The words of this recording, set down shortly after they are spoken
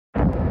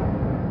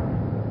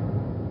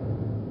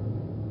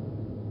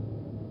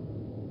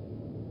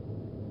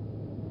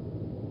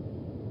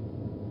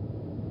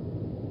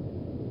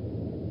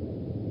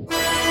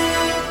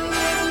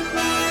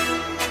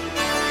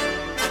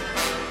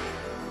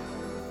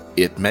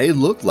It may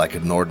look like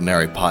an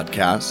ordinary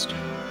podcast,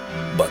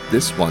 but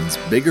this one's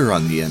bigger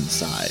on the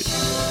inside,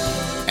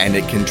 and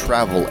it can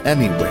travel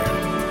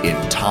anywhere in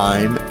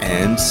time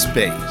and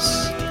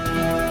space.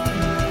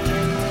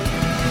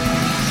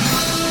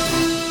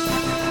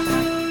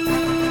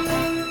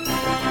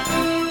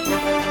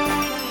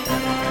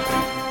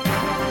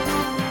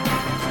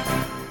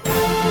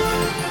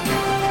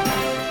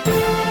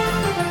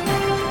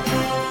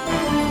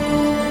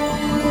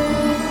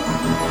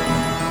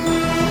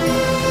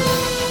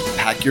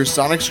 Your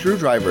sonic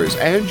screwdrivers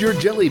and your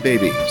jelly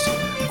babies.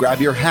 Grab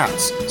your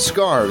hats,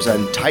 scarves,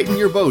 and tighten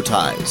your bow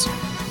ties.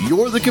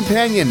 You're the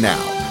companion now,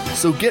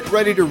 so get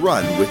ready to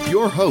run with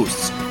your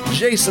hosts,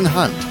 Jason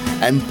Hunt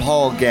and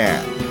Paul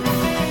Gann.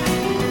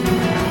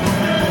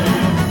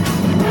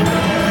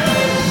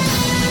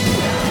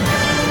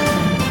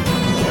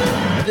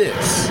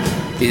 This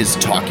is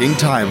Talking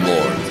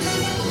Timelords.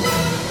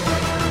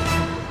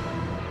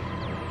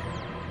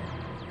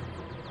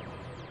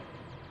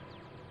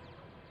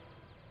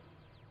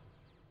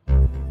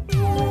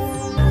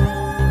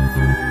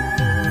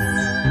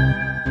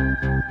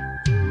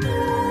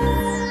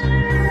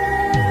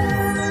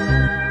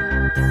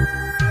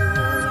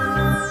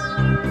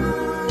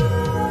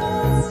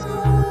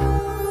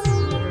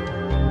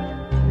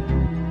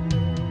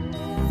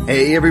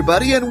 Hey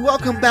everybody, and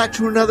welcome back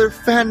to another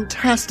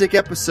fantastic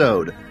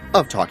episode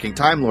of Talking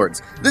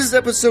Timelords. This is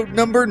episode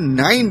number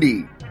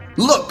 90.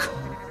 Look,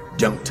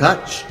 don't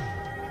touch.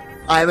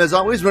 I am, as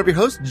always, one of your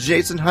hosts,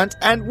 Jason Hunt,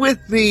 and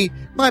with me,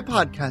 my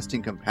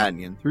podcasting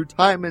companion through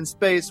time and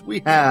space, we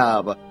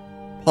have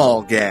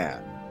Paul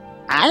Gann.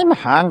 I'm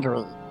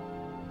hungry.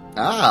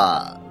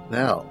 Ah,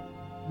 well,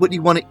 what do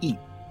you want to eat?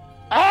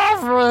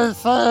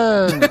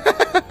 Everything!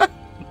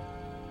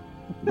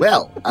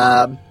 Well,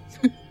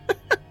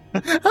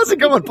 how's it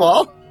going,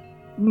 Paul?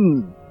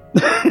 Do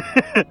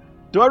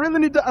I really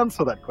need to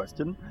answer that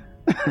question?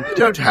 You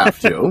don't have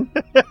to.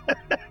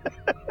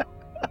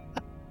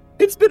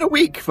 It's been a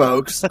week,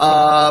 folks,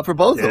 for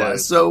both of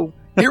us. So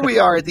here we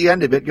are at the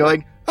end of it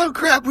going, oh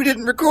crap, we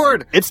didn't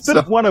record. It's been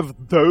one of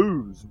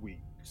those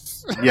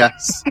weeks.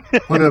 Yes,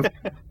 one of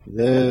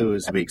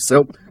those weeks.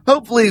 So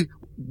hopefully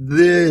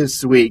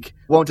this week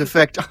won't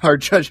affect our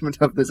judgment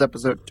of this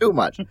episode too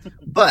much.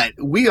 But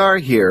we are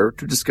here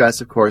to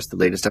discuss, of course, the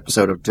latest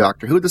episode of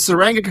Doctor Who, the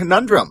Tsuranga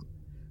Conundrum.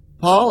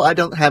 Paul, I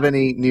don't have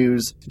any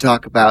news to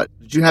talk about.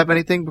 Did you have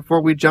anything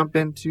before we jump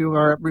into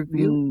our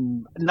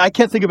review? I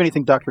can't think of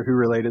anything Doctor Who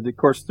related. Of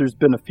course, there's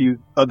been a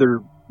few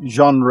other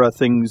genre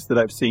things that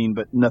I've seen,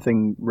 but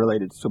nothing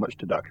related so much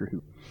to Doctor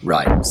Who.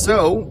 Right.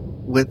 So,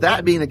 with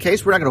that being the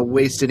case, we're not going to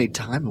waste any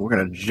time. We're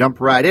going to jump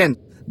right in.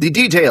 The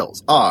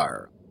details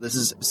are... This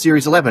is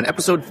Series 11,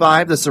 Episode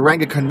 5, The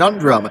Tsuranga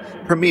Conundrum,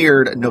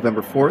 premiered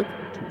November 4th,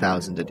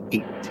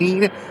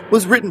 2018,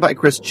 was written by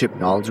Chris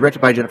Chibnall, directed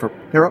by Jennifer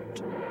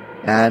Perrott,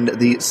 and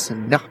the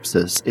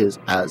synopsis is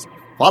as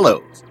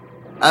follows.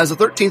 As the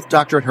 13th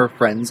Doctor and her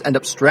friends end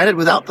up stranded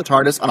without the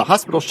TARDIS on a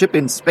hospital ship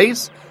in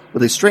space,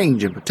 with a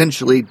strange and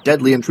potentially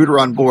deadly intruder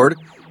on board,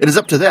 it is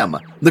up to them,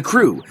 the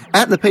crew,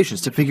 and the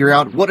patients to figure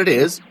out what it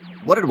is,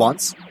 what it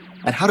wants,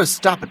 and how to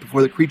stop it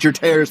before the creature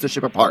tears the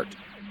ship apart.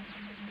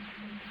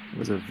 It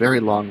was a very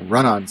long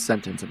run-on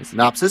sentence of a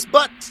synopsis,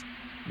 but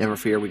never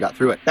fear, we got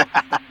through it.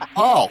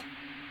 Paul,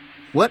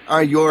 what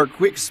are your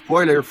quick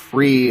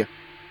spoiler-free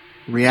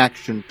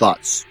reaction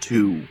thoughts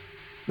to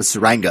the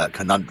Tsuranga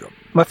Conundrum?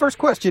 My first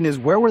question is,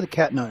 where were the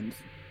cat nuns?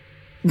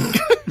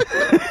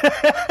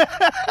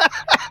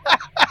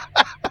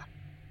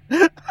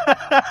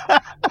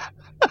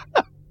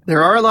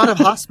 There are a lot of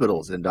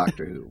hospitals in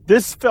Doctor Who.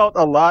 This felt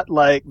a lot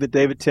like the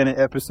David Tennant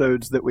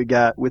episodes that we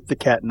got with the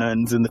cat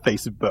nuns in the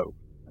face of Bo.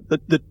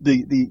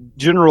 The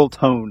general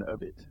tone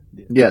of it.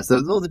 Yes,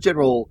 the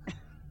general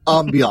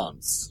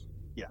ambiance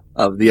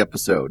of the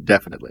episode,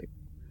 definitely.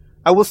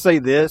 I will say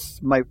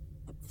this, my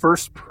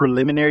first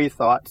preliminary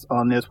thoughts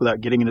on this without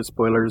getting into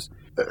spoilers.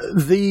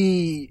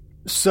 The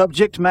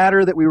subject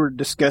matter that we were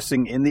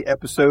discussing in the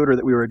episode, or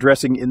that we were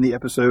addressing in the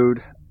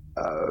episode,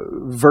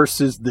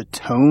 versus the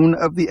tone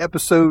of the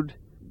episode,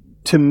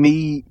 to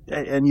me,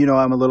 and you know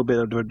I'm a little bit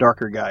of a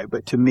darker guy,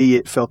 but to me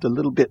it felt a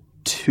little bit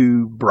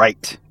too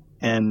bright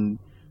and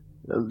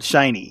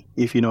shiny,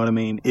 if you know what I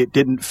mean. It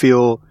didn't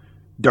feel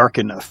dark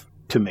enough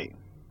to me,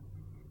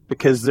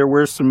 because there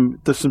were some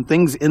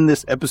things in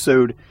this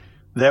episode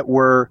that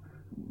were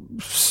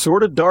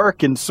sort of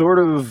dark and sort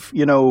of,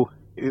 you know,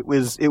 it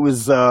was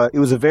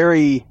a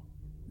very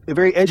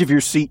edge of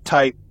your seat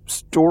type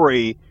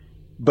story,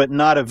 but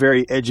not a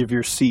very edge of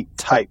your seat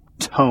type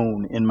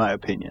tone, in my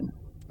opinion.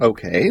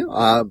 Okay.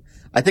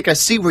 I think I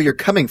see where you're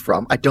coming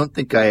from. I don't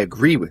think I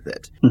agree with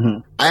it.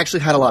 Mm-hmm. I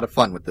actually had a lot of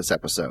fun with this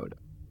episode.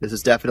 This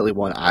is definitely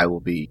one I will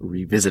be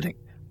revisiting.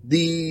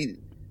 The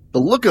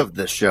look of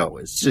this show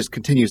just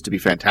continues to be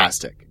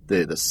fantastic.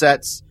 The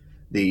sets,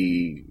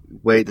 the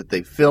way that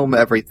they film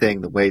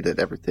everything, the way that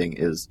everything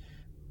is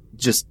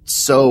just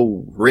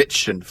so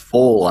rich and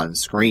full on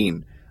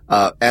screen.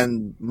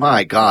 And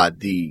my God,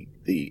 the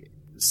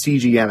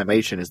CG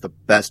animation is the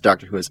best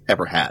Doctor Who has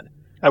ever had.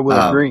 I will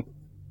agree.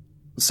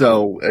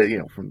 So,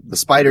 from the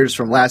spiders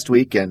from last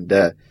week and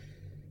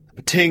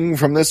ting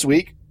from this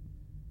week,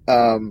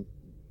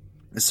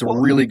 it's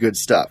some really good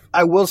stuff.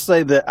 I will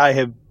say that I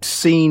have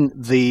seen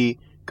the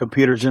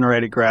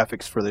computer-generated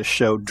graphics for this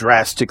show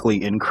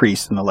drastically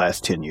increase in the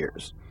last 10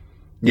 years.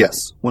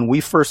 Yes. When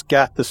we first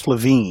got the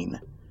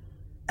Slovene,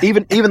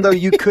 even though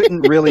you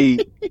couldn't really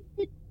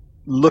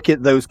look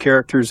at those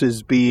characters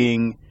as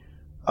being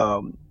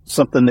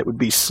something that would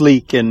be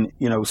sleek and,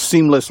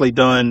 seamlessly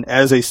done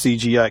as a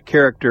CGI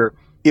character,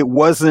 it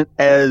wasn't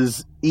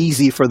as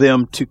easy for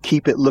them to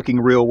keep it looking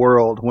real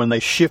world when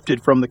they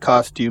shifted from the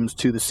costumes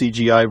to the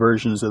CGI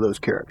versions of those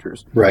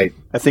characters. Right.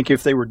 I think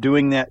if they were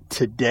doing that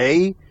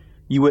today,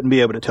 you wouldn't be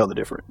able to tell the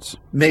difference.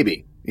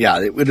 Maybe. Yeah,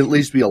 it would at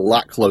least be a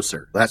lot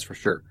closer. That's for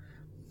sure.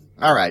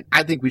 All right.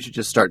 I think we should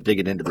just start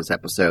digging into this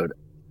episode.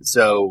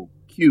 So,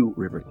 cue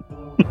River.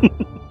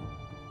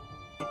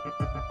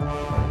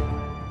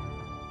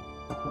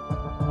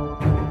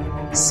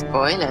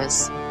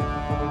 Spoilers.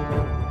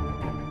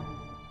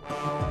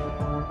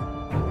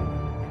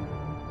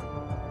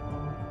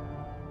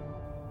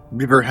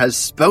 River has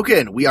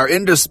spoken. We are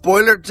into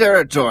spoiler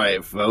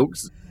territory,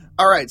 folks.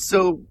 All right,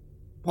 so,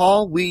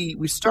 Paul, we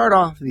start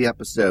off the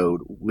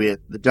episode with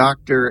the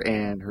Doctor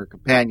and her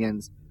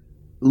companions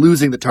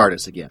losing the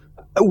TARDIS again.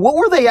 What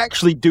were they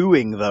actually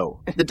doing, though?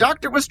 The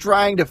Doctor was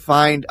trying to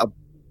find a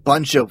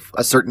bunch of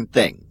a certain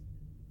thing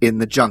in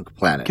the junk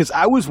planet. Because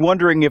I was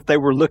wondering if they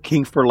were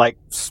looking for,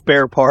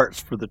 spare parts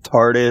for the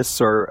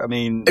TARDIS, or,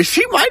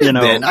 She might have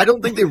been. I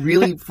don't think they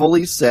really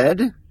fully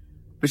said.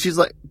 But she's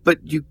like, but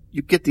you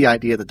get the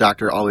idea the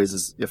Doctor always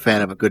is a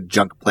fan of a good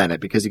junk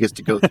planet because he gets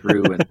to go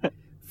through and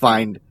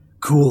find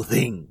cool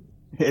things.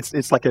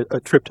 It's like a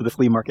trip to the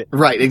flea market.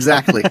 Right,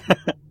 exactly.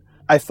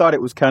 I thought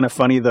it was kind of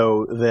funny,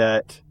 though,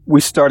 that we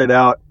started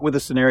out with a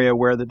scenario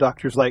where the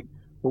Doctor's like,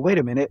 well, wait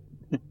a minute.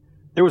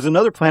 There was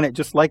another planet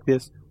just like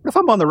this. What if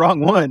I'm on the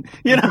wrong one?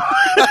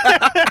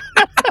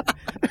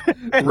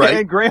 Right.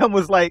 And Graham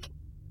was like,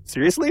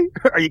 seriously?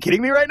 Are you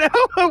kidding me right now?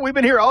 We've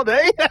been here all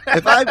day?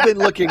 If I've been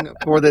looking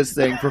for this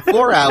thing for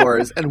 4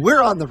 hours and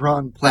we're on the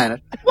wrong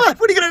planet, what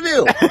are you going to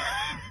do?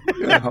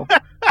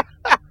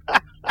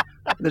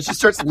 And then she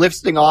starts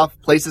listing off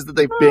places that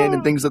they've been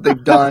and things that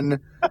they've done.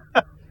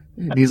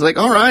 And he's like,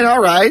 all right,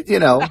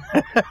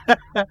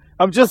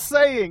 I'm just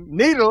saying,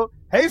 needle,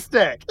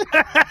 haystack.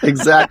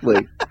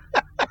 Exactly.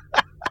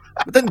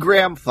 But then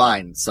Graham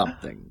finds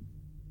something.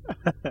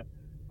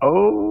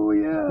 Oh,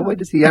 yeah. Boy,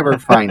 does he ever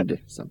find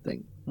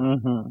something.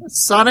 Mm-hmm. A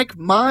sonic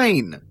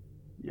mine.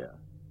 Yeah.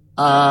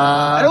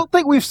 I I don't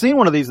think we've seen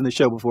one of these in the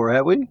show before,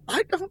 have we?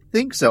 I don't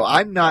think so.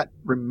 I'm not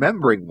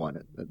remembering one,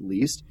 at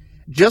least.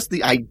 Just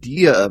the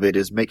idea of it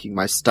is making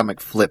my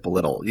stomach flip a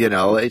little.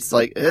 It's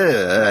like,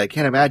 I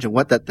can't imagine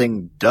what that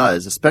thing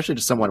does, especially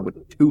to someone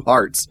with 2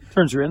 hearts.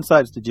 Turns your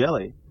insides to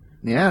jelly.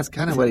 Yeah, it's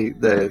kind of what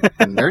the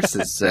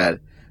nurses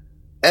said.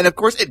 And of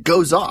course, it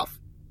goes off,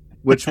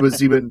 which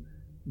was even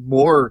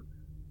more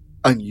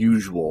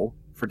unusual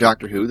for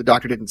Doctor Who. The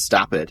Doctor didn't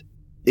stop it.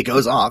 It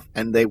goes off,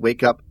 and they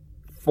wake up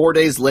 4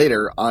 days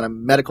later on a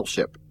medical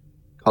ship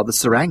called the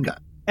Tsuranga.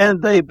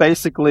 And they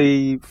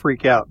basically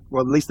freak out.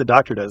 Well, at least the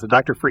Doctor does. The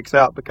Doctor freaks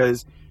out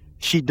because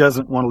she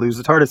doesn't want to lose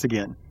the TARDIS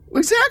again.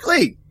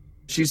 Exactly.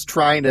 She's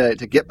trying to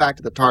get back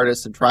to the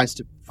TARDIS and tries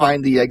to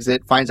find the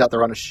exit, finds out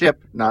they're on a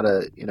ship, not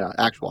a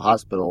actual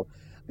hospital,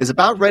 is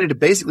about ready to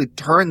basically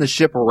turn the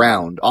ship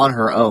around on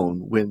her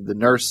own when the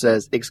nurse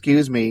says,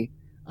 excuse me,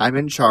 I'm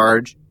in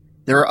charge.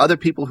 There are other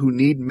people who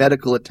need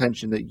medical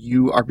attention that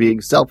you are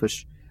being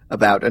selfish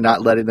about and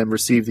not letting them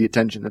receive the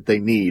attention that they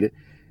need.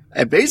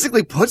 And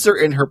basically puts her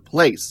in her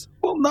place.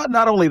 Well,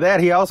 not only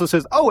that, he also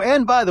says, oh,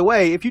 and by the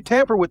way, if you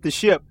tamper with the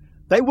ship,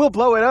 they will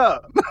blow it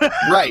up.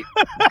 Right.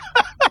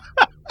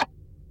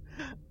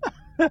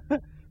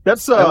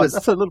 That's a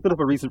little bit of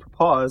a reason for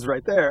pause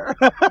right there.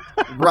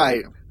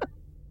 Right.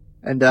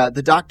 And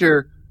the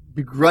Doctor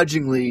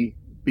begrudgingly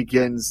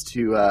begins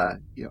to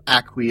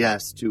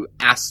acquiesce to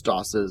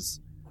Astos's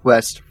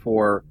quest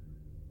for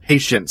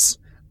patience.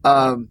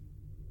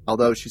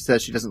 Although she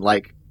says she doesn't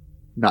like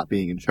not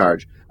being in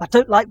charge. I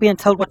don't like being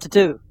told what to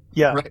do.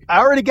 Yeah, right.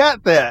 I already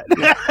got that.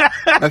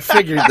 I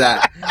figured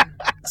that.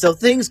 So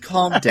things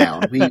calm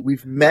down.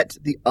 We've met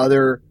the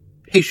other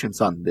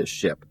patients on this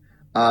ship.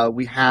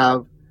 We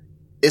have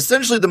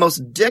essentially the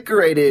most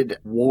decorated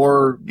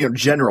war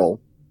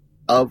general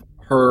of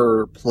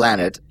her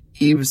planet,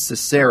 Eve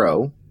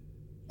Cicero,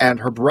 and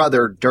her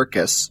brother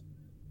Dirkus,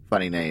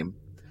 funny name,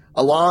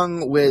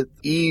 along with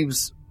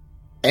Eve's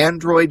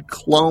android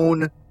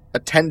clone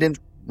attendant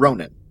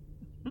Ronan.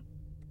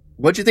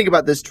 What'd you think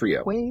about this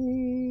trio?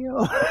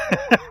 Well,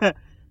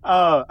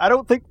 I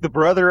don't think the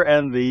brother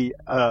and the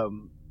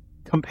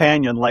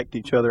companion liked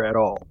each other at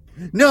all.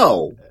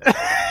 No.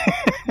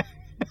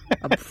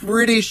 I'm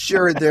pretty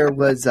sure there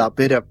was a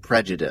bit of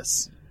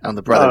prejudice on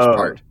the brother's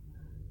part.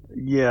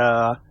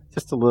 Yeah,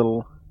 just a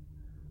little.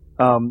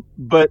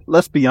 But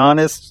let's be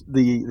honest,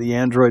 the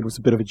android was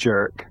a bit of a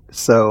jerk.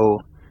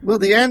 So, well,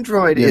 the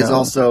android is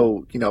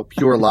also,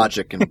 pure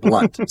logic and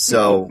blunt.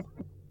 So,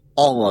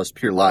 almost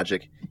pure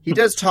logic. He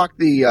does talk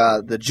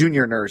the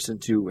junior nurse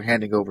into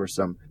handing over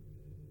some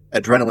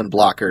adrenaline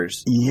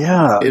blockers.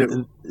 Yeah,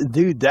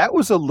 dude, that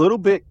was a little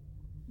bit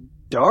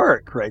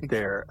dark right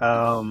there.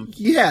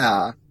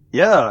 Yeah.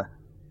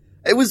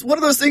 It was one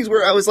of those things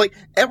where I was like,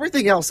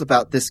 everything else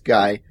about this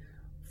guy,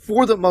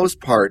 for the most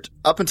part,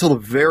 up until the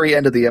very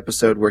end of the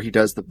episode where he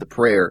does the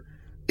prayer,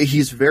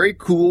 he's very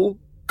cool,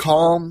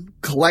 calm,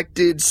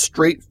 collected,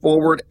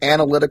 straightforward,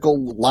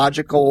 analytical,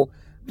 logical,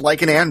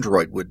 like an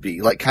android would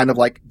be, like kind of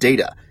like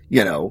Data,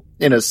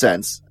 in a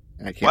sense.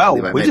 Wow,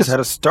 we just had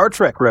a Star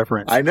Trek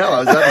reference. I know, I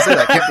was about to say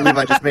that. I can't believe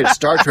I just made a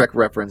Star Trek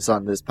reference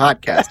on this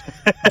podcast.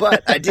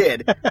 But I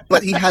did.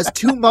 But he has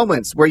two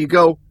moments where you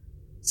go,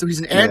 so he's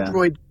an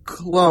android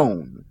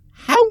clone.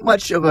 How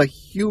much of a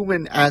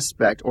human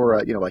aspect or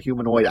a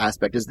humanoid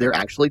aspect is there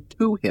actually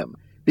to him?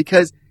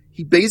 Because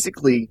he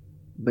basically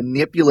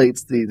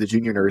manipulates the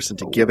junior nurse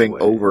into giving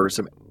over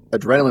some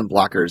adrenaline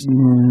blockers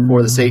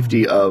for the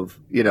safety of,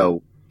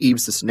 Eve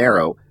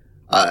Cisnero.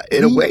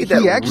 In a way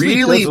that he actually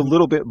really does a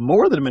little bit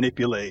more than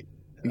manipulate.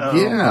 He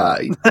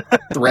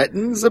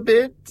threatens a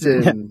bit.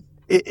 And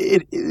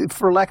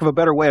for lack of a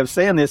better way of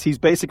saying this, he's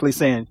basically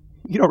saying,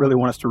 you don't really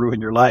want us to ruin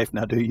your life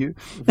now, do you?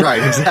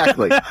 Right,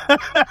 exactly.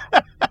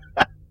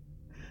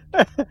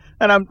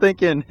 And I'm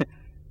thinking,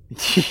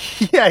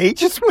 yeah, he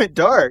just went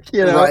dark,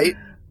 Right.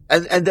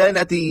 And then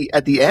at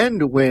the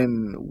end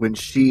when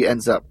she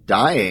ends up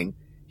dying,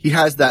 he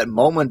has that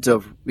moment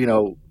of,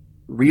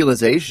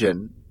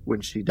 realization when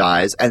she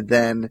dies, and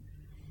then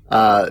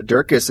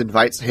Dirkus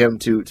invites him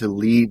to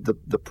lead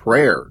the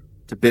prayer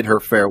to bid her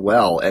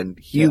farewell, and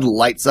he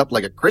lights up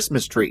like a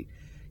Christmas tree,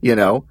 he's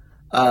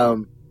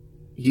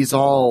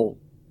all,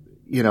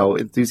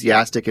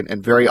 enthusiastic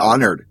and very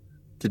honored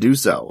to do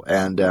so.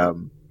 And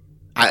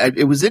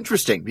it was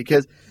interesting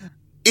because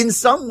in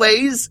some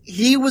ways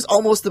he was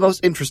almost the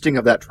most interesting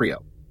of that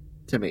trio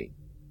to me.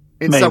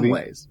 In some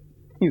ways.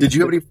 Did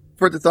you have any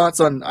further thoughts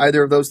on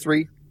either of those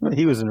three? Well,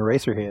 he was an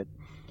Eraserhead.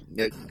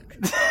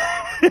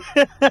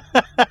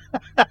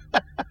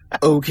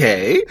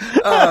 Okay.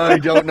 I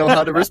don't know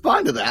how to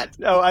respond to that.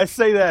 No, I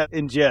say that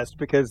in jest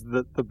because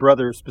the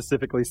brother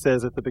specifically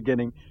says at the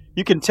beginning,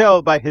 you can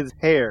tell by his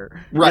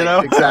hair.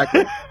 Right,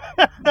 exactly.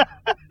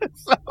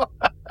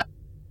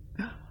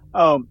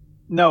 I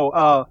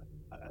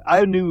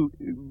knew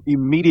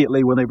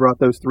immediately when they brought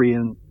those three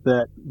in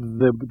that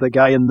the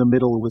guy in the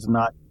middle was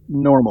not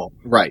normal.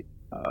 Right.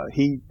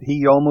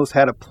 He almost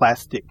had a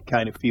plastic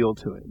kind of feel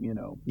to it,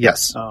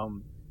 Yes.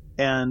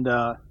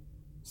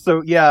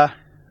 So yeah,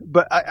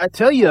 but I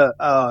tell you,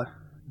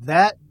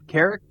 that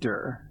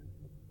character,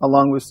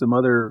 along with some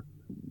other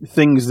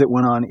things that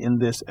went on in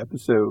this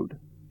episode,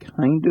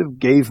 kind of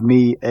gave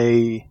me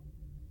a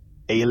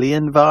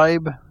Alien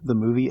vibe, the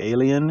movie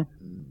Alien,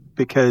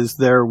 because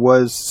there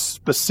was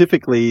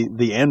specifically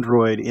the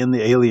android in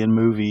the Alien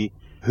movie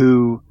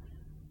who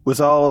was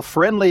all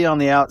friendly on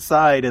the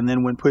outside, and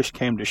then when push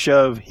came to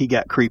shove, he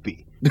got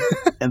creepy.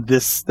 And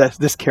this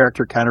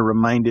character kind of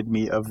reminded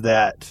me of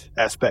that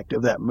aspect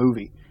of that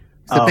movie.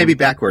 So maybe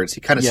backwards. He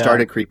kind of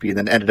started creepy and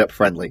then ended up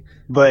friendly.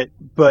 But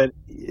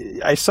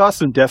I saw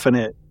some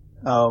definite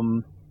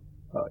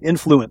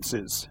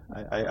influences,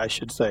 I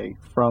should say,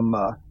 from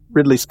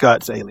Ridley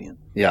Scott's Alien.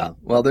 Yeah.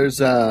 Well, there's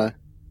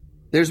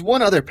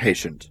one other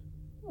patient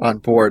on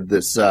board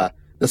this the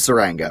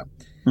Tsuranga,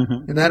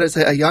 and that is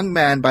a young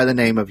man by the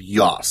name of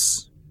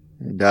Yoss.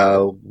 And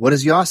what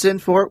is Yoss in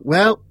for?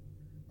 Well,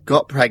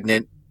 got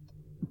pregnant.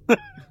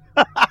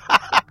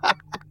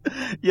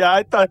 Yeah,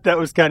 I thought that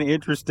was kind of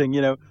interesting.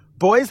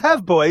 Boys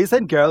have boys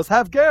and girls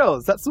have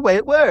girls. That's the way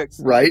it works.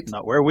 Right.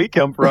 Not where we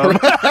come from.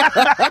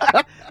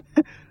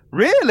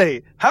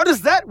 Really? How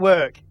does that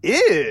work?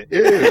 Ew.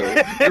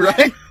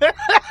 Right?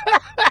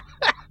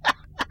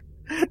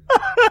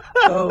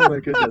 Oh, my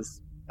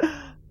goodness.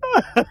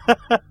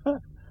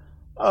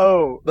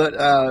 Oh. But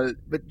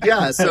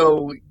yeah,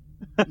 so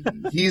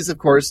he's, of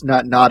course,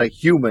 not a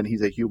human.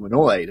 He's a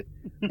humanoid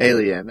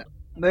alien.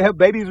 They have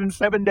babies in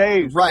 7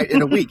 days. Right,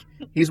 in a week.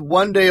 He's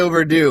 1 day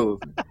overdue.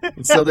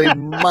 And so they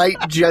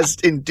might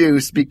just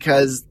induce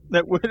because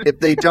if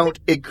they don't,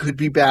 it could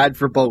be bad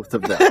for both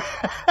of them.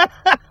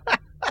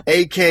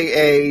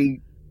 AKA,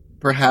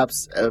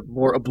 perhaps, a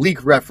more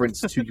oblique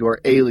reference to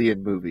your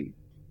Alien movie.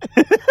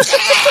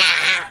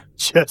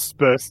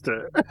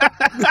 Chestburster.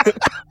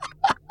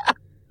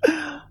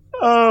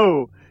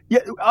 Oh. Yeah,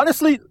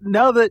 honestly,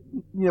 now that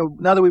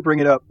we bring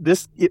it up,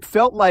 it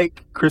felt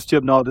like Chris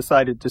Chibnall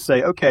decided to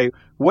say, okay,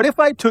 what if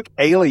I took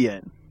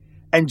Alien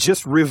and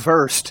just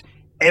reversed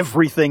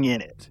everything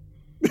in it?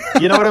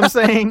 You know what I'm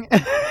saying?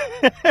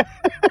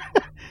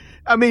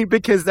 I mean,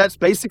 because that's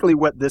basically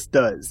what this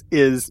does,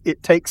 is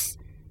it takes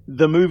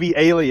the movie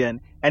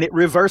Alien and it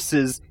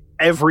reverses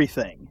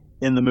everything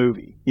in the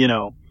movie,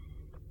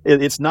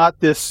 It's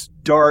not this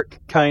dark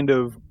kind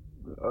of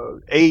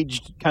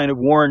aged, kind of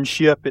worn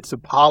ship. It's a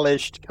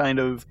polished kind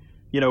of,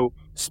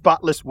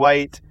 spotless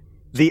white.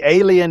 The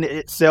alien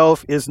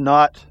itself is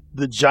not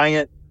the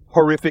giant,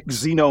 horrific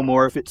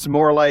xenomorph. It's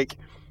more like,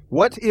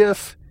 what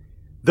if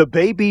the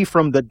baby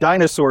from the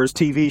Dinosaurs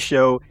TV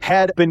show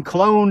had been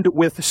cloned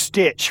with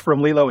Stitch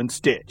from Lilo and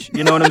Stitch.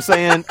 You know what I'm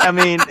saying? I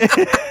mean,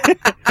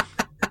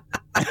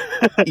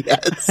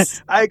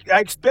 Yes. I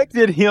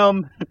expected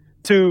him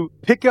to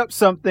pick up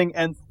something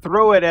and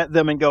throw it at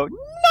them and go,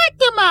 "Not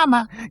the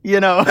mama," you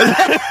know.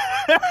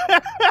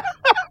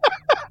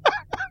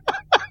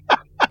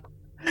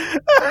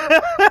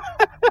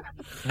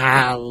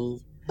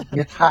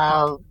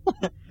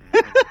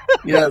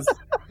 Yes.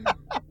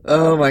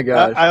 Oh my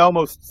gosh. I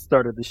almost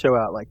started the show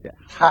out like that.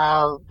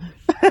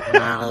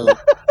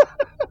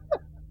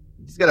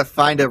 He's got to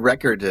find a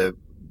record to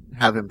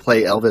have him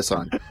play Elvis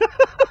on.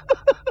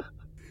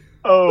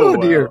 Oh,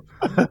 dear.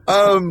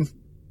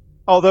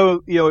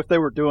 Although, if they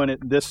were doing it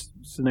in this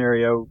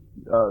scenario,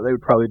 they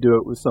would probably do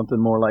it with something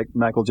more like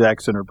Michael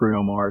Jackson or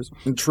Bruno Mars.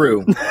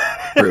 True.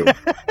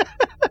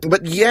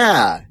 But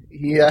yeah.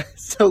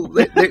 So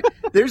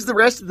there's the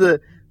rest of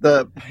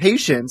the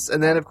patients,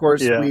 and then of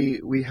course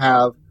we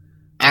have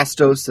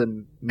Astos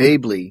and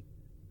Mabley,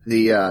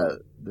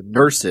 the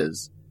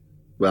nurses.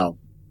 Well,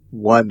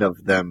 one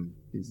of them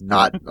is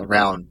not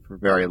around for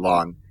very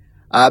long,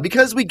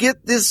 because we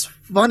get this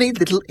funny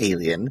little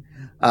alien.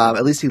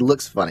 At least he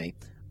looks funny.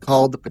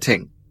 Called the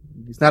Pating.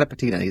 He's not a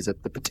patina. He's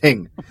the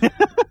Pating.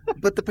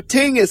 But the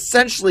Pating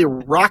essentially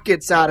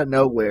rockets out of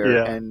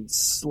nowhere and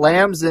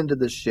slams into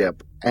the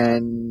ship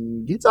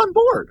and gets on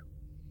board.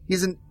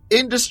 He's an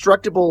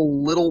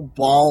indestructible little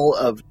ball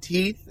of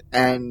teeth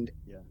and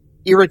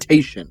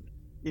irritation.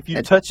 If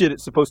you touch it,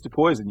 it's supposed to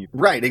poison you.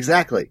 Right,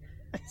 exactly.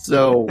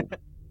 So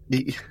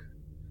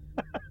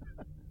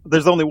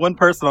there's only one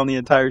person on the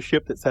entire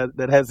ship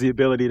that has the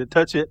ability to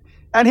touch it,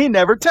 and he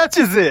never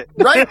touches it.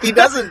 Right, he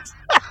doesn't.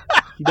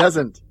 He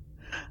doesn't.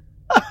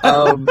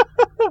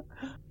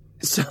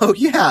 So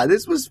yeah,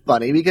 this was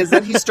funny because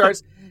then he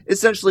starts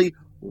essentially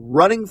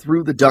running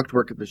through the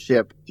ductwork of the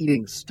ship,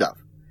 eating stuff,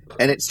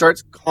 and it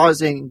starts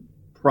causing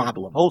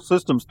problems. Whole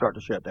systems start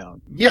to shut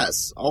down.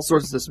 Yes, all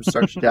sorts of systems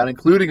start to shut down,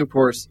 including, of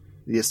course,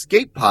 the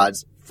escape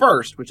pods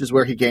first, which is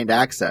where he gained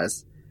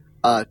access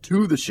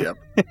to the ship,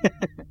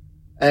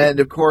 and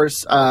of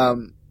course,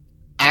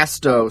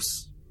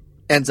 Astos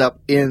ends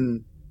up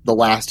in the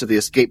last of the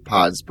escape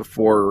pods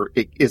before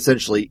it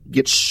essentially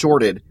gets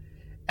shorted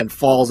and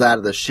falls out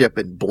of the ship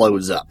and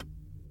blows up.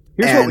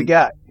 Here's what we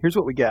got.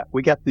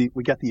 We got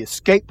the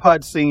escape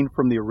pod scene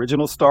from the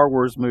original Star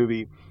Wars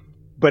movie,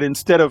 but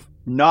instead of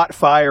not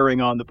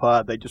firing on the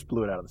pod, they just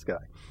blew it out of the sky.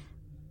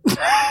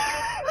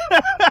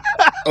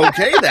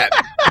 Okay, then.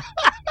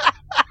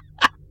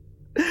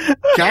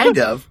 Kind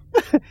of.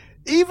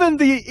 Even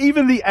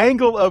the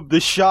angle of the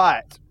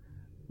shot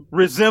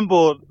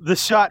resembled the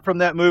shot from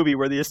that movie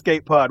where the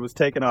escape pod was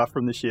taken off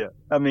from the ship.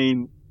 I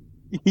mean,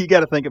 you got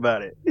to think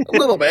about it. A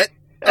little bit,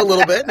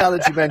 now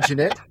that you mention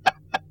it.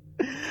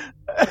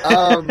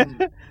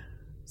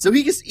 So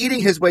he gets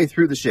eating his way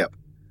through the ship.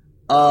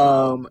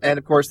 And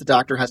of course the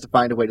doctor has to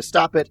find a way to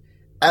stop it,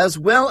 as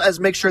well as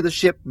make sure the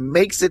ship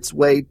makes its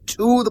way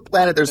to the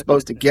planet they're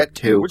supposed to get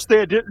to. Which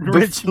they didn't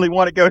originally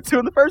want to go to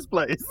in the first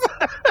place.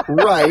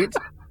 Right.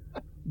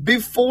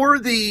 Before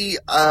the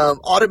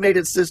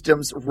automated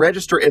systems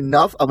register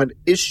enough of an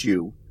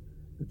issue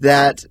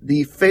that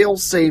the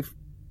fail-safe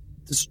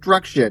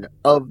destruction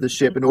of the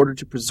ship in order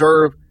to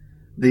preserve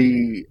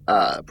the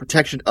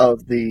protection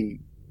of the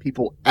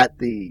people at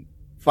the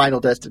final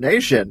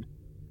destination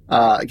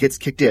gets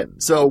kicked in.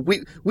 So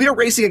we are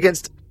racing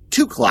against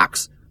two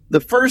clocks. The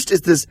first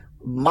is this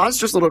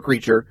monstrous little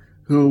creature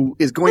who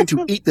is going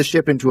to eat the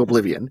ship into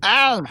oblivion.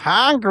 I'm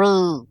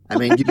hungry. I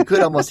mean, you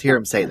could almost hear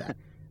him say that.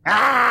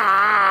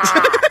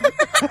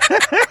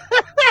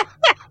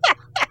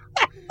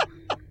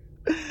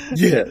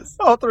 Yes.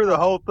 All through the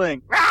whole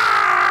thing.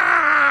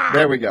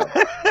 There we go.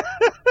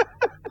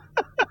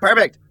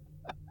 Perfect.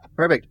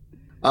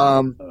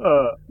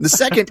 The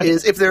second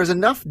is if there's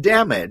enough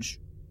damage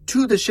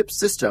to the ship's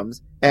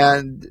systems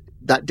and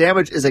that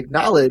damage is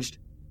acknowledged,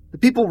 the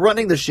people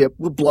running the ship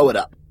will blow it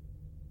up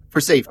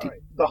for safety. Right.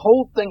 The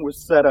whole thing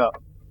was set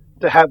up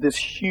to have this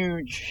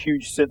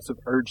huge sense of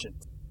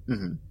urgency.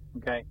 Mm-hmm.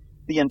 Okay?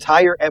 The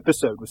entire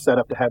episode was set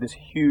up to have this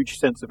huge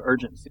sense of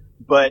urgency.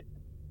 But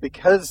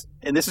because,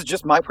 and this is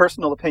just my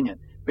personal opinion,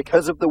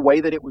 because of the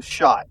way that it was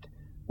shot,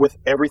 with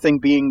everything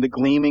being the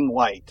gleaming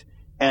light,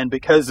 and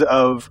because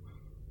of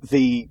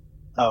the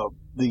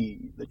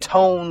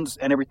tones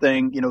and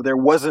everything, there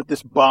wasn't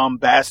this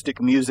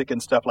bombastic music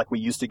and stuff like we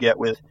used to get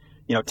with,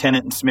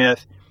 Tennant and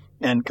Smith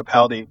and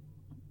Capaldi.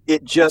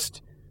 It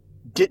just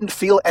didn't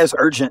feel as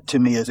urgent to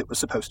me as it was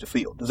supposed to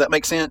feel. Does that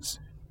make sense?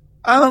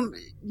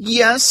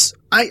 Yes.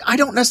 I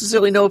don't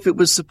necessarily know if it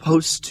was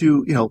supposed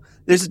to,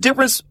 there's a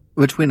difference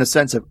between a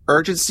sense of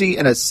urgency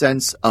and a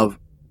sense of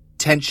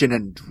tension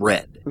and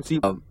dread.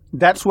 See,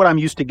 that's what I'm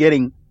used to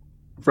getting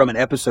from an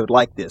episode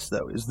like this,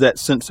 though, is that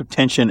sense of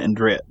tension and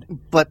dread.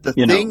 But the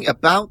thing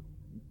about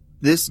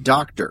this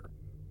doctor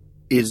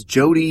is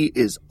Jodie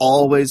is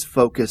always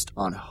focused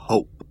on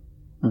hope.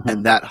 Mm-hmm.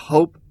 And that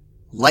hope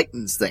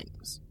lightens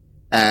things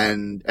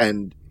and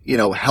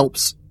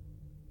helps,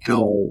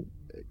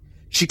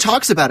 she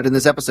talks about it in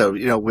this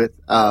episode, with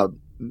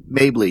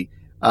Mabley,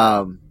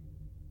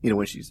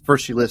 when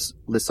she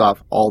lists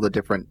off all the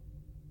different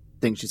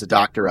things she's a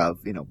doctor of,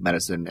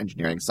 medicine,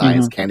 engineering,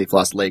 science, candy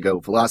floss,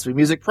 Lego, philosophy,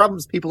 music,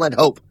 problems, people, and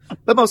hope,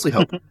 but mostly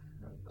hope.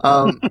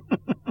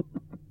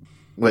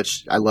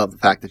 Which I love the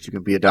fact that you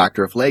can be a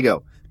doctor of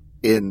Lego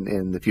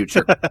in the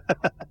future.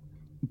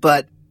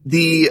 But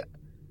the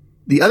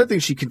other thing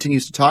she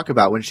continues to talk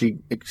about when she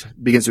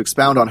begins to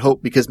expound on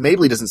hope, because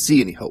Mabley doesn't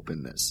see any hope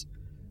in this.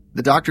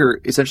 The doctor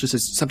essentially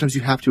says sometimes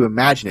you have to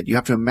imagine it. You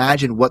have to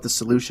imagine what the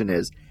solution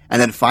is and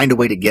then find a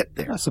way to get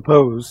there. I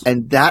suppose.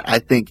 And that, I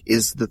think,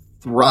 is the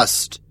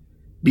thrust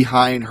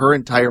behind her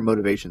entire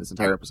motivation, this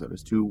entire episode,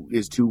 is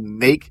to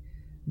make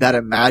that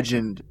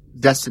imagined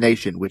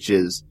destination, which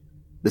is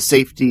the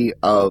safety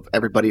of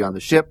everybody on the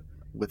ship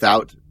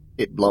without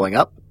it blowing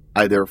up,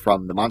 either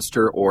from the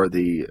monster or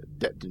the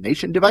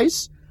detonation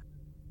device,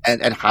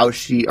 and how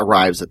she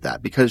arrives at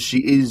that, because she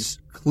is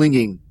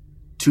clinging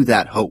to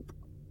that hope,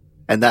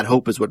 and that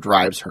hope is what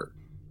drives her.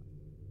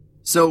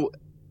 So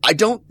I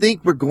don't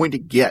think we're going to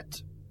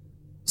get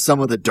some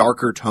of the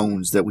darker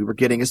tones that we were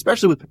getting,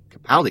 especially with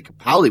Capaldi.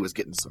 Capaldi was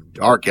getting some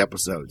dark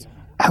episodes.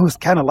 I was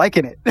kind of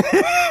liking it.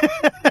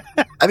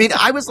 I mean,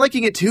 I was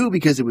liking it too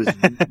because it was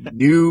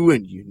new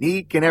and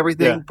unique and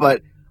everything,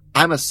 but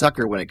I'm a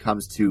sucker when it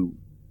comes to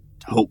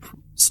hope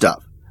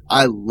stuff.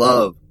 I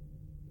love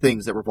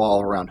things that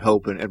revolve around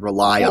hope and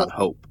rely on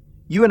hope.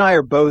 You and I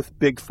are both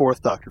big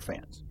Fourth Doctor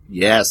fans.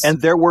 Yes. And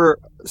there were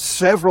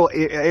several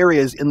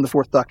areas in the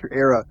Fourth Doctor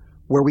era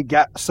where we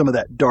got some of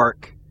that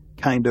dark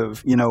kind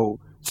of,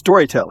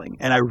 storytelling.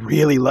 And I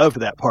really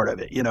loved that part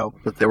of it,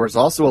 But there was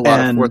also a lot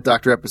of Fourth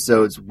Doctor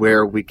episodes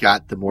where we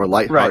got the more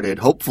lighthearted,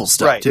 hopeful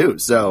stuff too.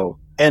 So,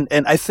 and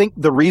I think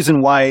the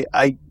reason why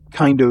I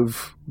kind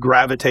of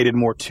gravitated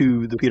more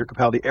to the Peter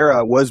Capaldi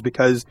era was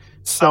because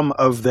some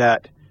of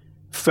that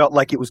felt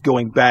like it was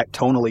going back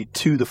tonally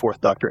to the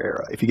Fourth Doctor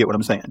era, if you get what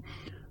I'm saying.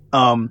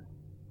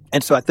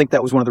 And so I think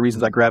that was one of the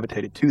reasons I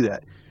gravitated to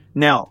that.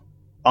 Now,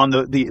 on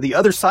the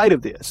other side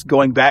of this,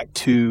 going back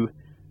to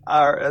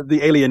the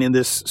alien in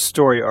this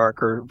story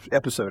arc, or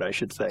episode, I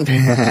should say,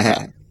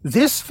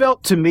 this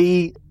felt to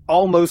me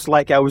almost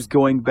like I was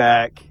going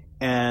back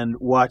and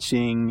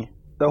watching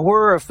The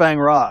Horror of Fang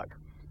Rock,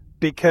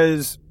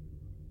 because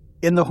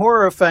in The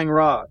Horror of Fang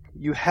Rock,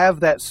 you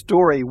have that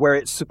story where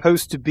it's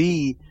supposed to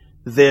be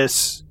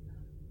this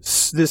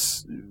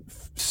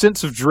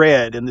sense of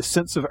dread and the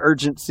sense of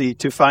urgency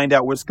to find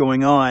out what's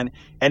going on,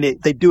 and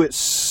they do it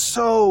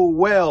so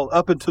well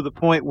up until the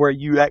point where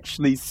you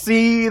actually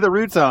see the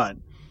Rutan.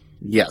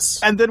 Yes.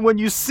 And then when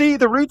you see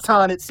the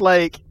Rutan, it's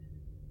like,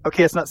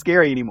 okay, it's not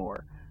scary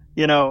anymore.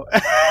 To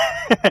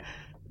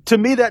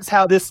me, that's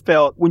how this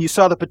felt. When you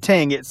saw the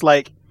Patang, it's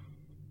like,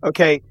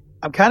 okay,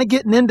 I'm kind of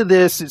getting into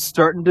this. It's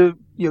starting to,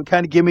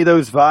 kind of give me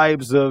those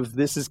vibes of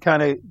this is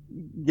kind of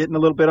getting a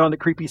little bit on the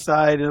creepy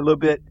side and a little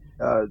bit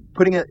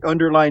putting an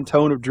underlying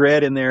tone of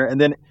dread in there. And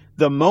then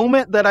the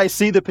moment that I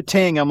see the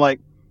Patang, I'm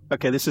like,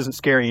 okay, this isn't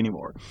scary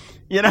anymore.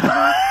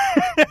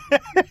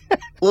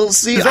 Well,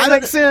 see, does that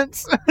make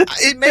sense?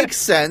 It makes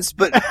sense,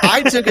 but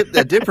I took it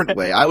a different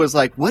way. I was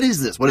like, what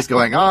is this? What is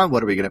going on?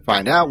 What are we going to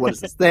find out? What is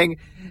this thing?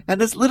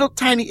 And this little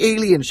tiny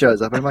alien shows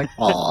up. I'm like,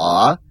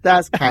 aw,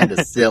 that's kind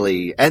of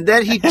silly. And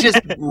then he just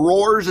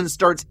roars and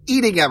starts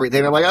eating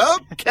everything. I'm like,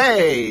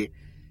 okay.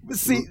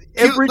 See,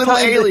 every little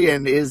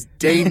alien is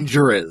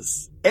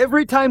dangerous.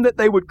 Every time that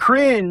they would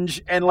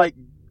cringe and like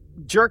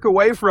jerk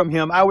away from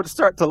him, I would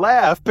start to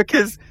laugh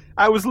because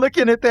I was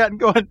looking at that and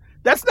going,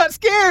 that's not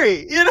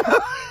scary,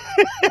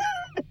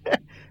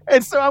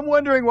 And so I'm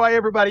wondering why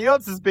everybody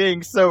else is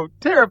being so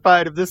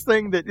terrified of this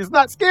thing that is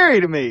not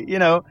scary to me,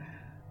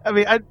 I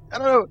mean, I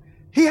don't know.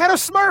 He had a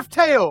Smurf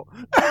tail.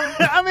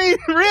 I mean,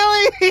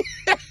 really?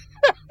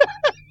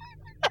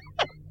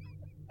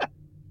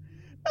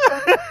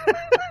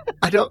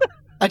 I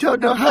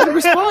don't know how to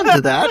respond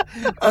to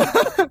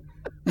that.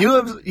 You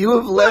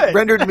have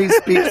rendered me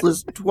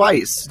speechless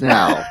twice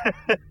now.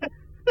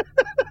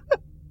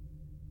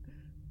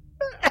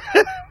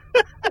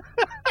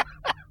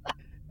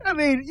 I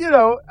mean,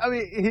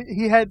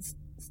 he had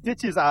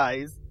Stitch's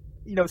eyes.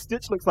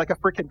 Stitch looks like a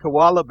freaking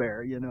koala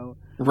bear,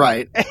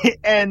 Right.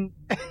 And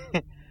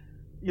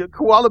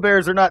koala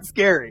bears are not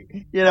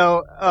scary,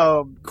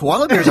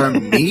 Koala bears are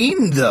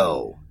mean,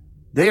 though.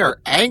 They are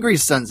angry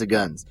sons of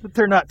guns. But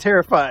they're not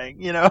terrifying,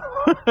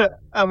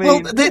 I mean...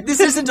 Well, this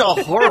isn't a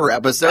horror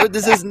episode.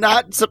 This is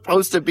not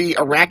supposed to be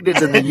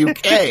arachnids in the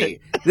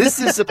UK. This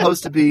is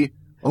supposed to be,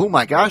 oh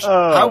my gosh,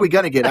 how are we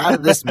going to get out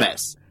of this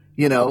mess?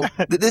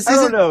 This I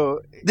don't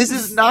know. This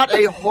is not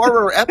a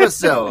horror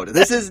episode.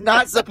 This is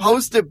not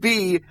supposed to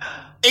be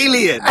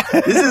Alien.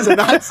 This is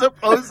not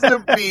supposed to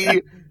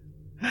be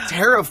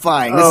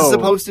terrifying. This is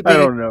supposed to be, I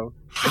don't know.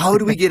 How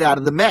do we get out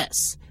of the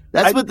mess?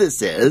 That's what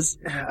this is.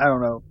 I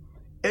don't know.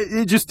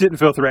 It just didn't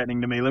feel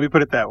threatening to me. Let me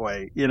put it that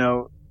way,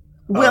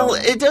 Well,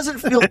 it doesn't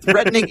feel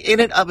threatening in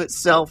and of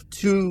itself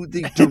to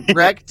the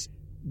direct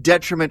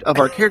detriment of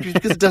our characters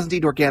because it doesn't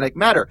eat organic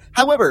matter.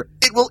 However,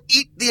 it will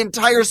eat the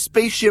entire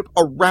spaceship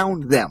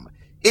around them.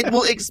 It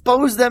will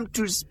expose them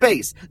to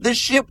space. The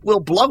ship will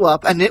blow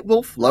up and it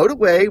will float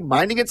away,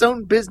 minding its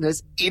own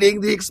business,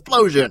 eating the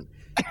explosion.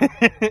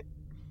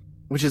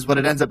 Which is what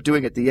it ends up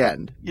doing at the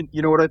end.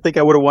 You know what I think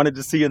I would have wanted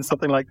to see in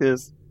something like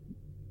this?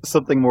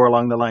 Something more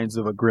along the lines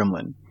of a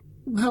gremlin.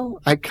 Well,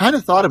 I kind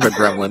of thought of a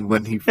gremlin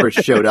when he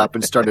first showed up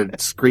and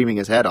started screaming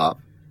his head off.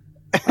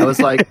 I was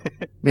like,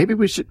 maybe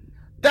we should...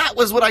 That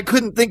was what I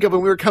couldn't think of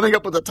when we were coming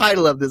up with the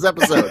title of this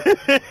episode.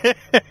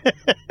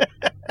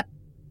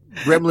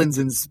 Gremlins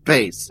in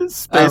Space.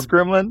 Space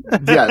gremlin?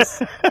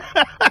 Yes.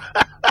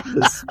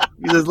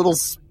 This little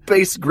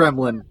space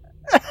gremlin.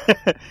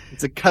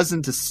 It's a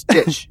cousin to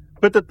Stitch.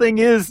 But the thing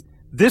is,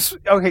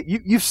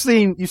 you've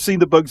seen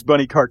the Bugs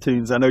Bunny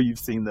cartoons. I know you've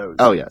seen those.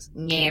 Oh, yes.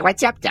 Yeah,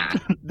 what's up, Don?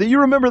 Do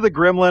you remember the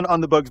gremlin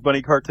on the Bugs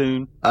Bunny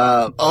cartoon?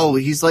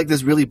 He's like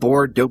this really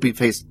bored,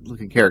 dopey-faced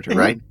looking character,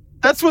 right?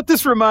 That's what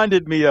this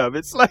reminded me of.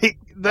 It's like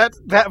that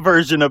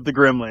version of the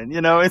gremlin.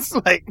 You know, it's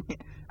like,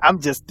 I'm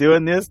just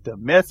doing this to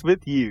mess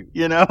with you,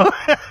 you know?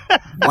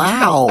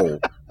 Wow.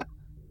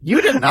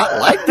 You did not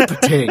like the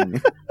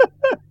pating.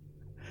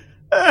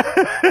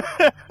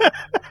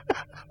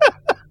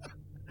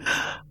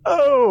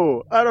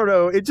 Oh, I don't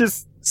know. It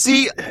just...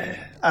 See,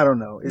 I don't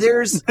know.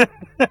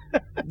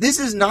 This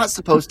is not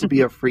supposed to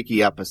be a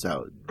freaky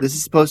episode. This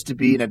is supposed to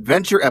be an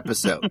adventure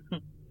episode.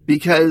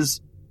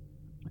 Because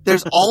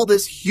there's all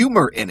this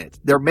humor in it.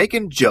 They're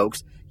making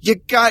jokes. You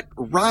got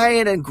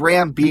Ryan and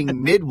Graham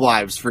being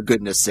midwives, for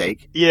goodness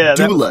sake. Yeah, doulas.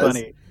 That was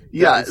funny.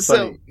 Yeah,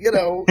 so, you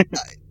know...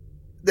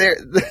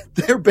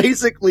 They're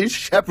basically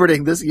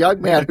shepherding this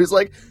young man who's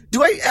like,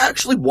 do I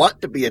actually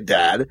want to be a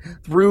dad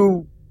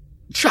through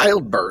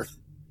childbirth?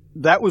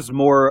 That was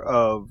more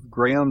of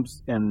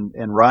Graham's and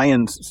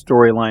Ryan's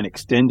storyline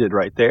extended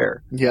right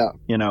there. Yeah.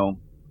 You know,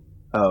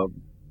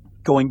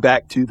 going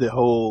back to the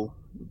whole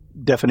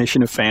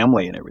definition of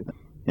family and everything,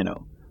 you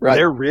know. Right.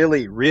 They're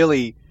really,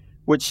 really,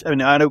 which, I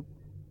mean, I know,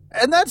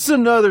 and that's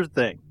another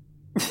thing.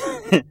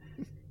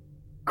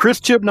 Chris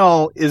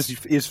Chibnall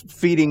is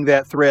feeding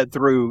that thread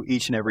through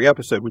each and every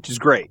episode, which is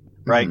great,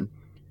 right? Mm-hmm.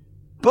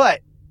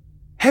 But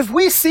have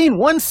we seen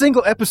one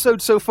single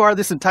episode so far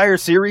this entire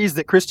series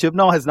that Chris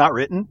Chibnall has not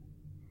written?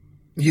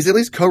 He's at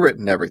least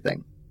co-written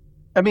everything.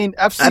 I mean,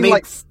 I've seen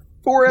like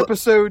 4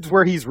 episodes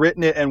where he's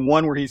written it and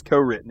 1 where he's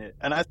co-written it.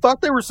 And I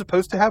thought they were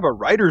supposed to have a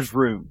writer's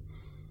room.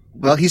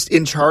 Well, he's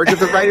in charge of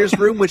the writer's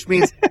room, which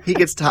means he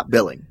gets top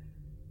billing.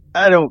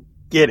 I don't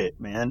get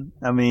it, man.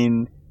 I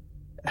mean,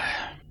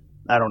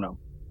 I don't know.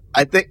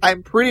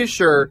 I'm pretty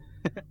sure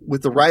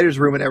with the writer's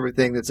room and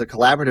everything, it's a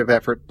collaborative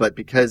effort, but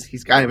because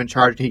he's kind of in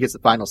charge and he gets the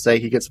final say,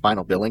 he gets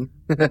final billing.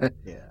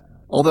 Yeah.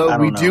 Although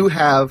we do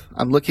have,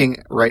 I'm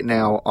looking right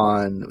now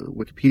on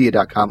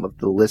wikipedia.com of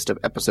the list of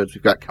episodes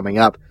we've got coming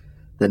up.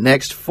 The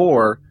next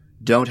 4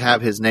 don't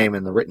have his name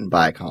in the written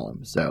by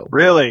column. So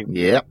really?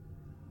 Yep.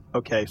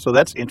 Okay, so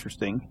that's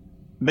interesting.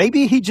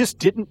 Maybe he just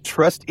didn't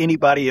trust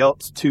anybody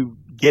else to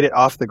get it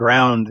off the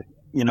ground.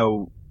 You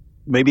know,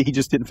 maybe he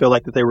just didn't feel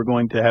like that they were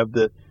going to have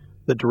the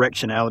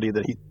directionality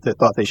that he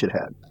thought they should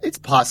have. It's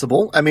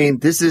possible. I mean,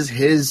 this is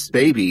his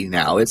baby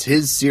now. It's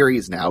his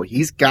series now.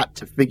 He's got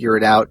to figure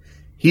it out.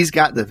 He's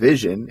got the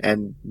vision,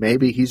 and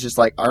maybe he's just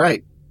like, all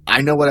right,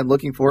 I know what I'm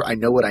looking for. I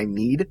know what I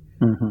need.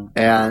 Mm-hmm.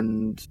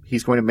 And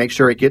he's going to make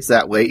sure it gets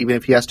that way, even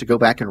if he has to go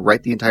back and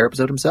write the entire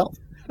episode himself.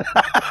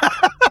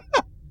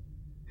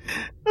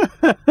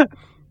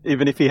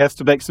 Even if he has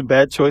to make some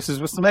bad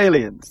choices with some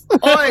aliens.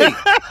 Oi!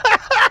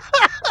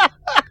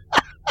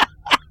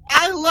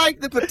 I like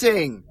the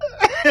pating.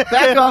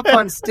 Back off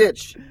on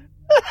Stitch.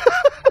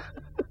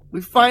 We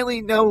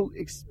finally know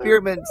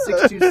Experiment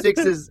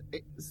 626's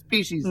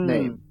species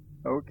name.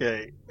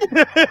 Okay.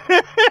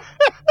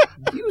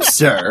 You,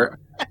 sir,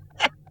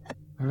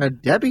 are a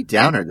Debbie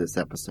Downer this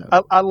episode.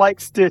 I like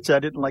Stitch. I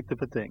didn't like the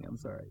pating. I'm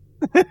sorry.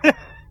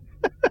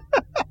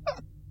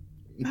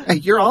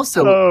 You're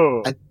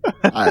also...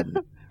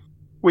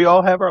 we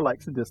all have our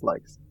likes and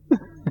dislikes.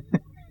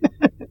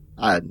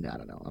 I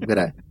don't know. I'm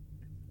going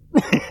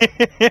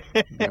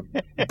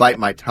to bite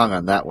my tongue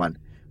on that one.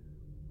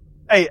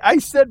 Hey, I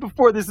said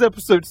before this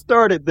episode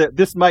started that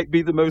this might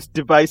be the most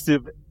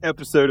divisive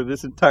episode of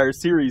this entire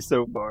series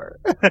so far.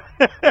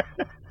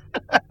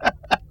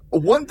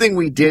 One thing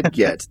we did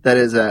get that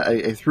is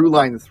a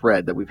through-line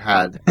thread that we've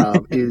had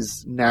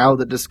is now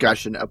the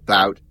discussion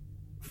about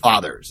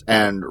fathers,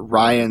 and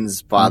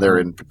Ryan's father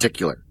in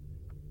particular.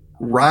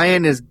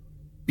 Ryan is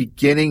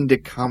beginning to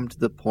come to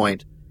the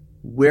point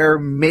where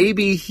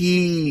maybe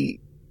he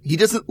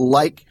doesn't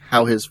like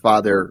how his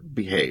father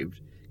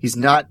behaved. He's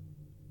not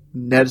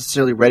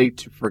necessarily ready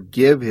to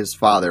forgive his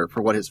father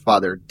for what his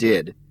father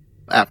did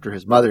after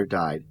his mother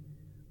died.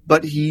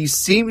 But he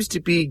seems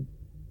to be,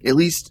 at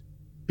least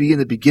be in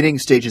the beginning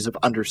stages of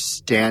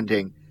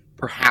understanding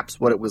perhaps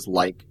what it was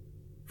like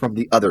from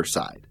the other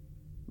side.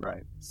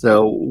 Right.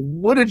 So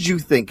what did you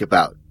think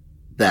about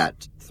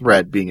that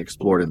thread being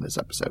explored in this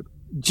episode?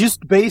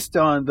 Just based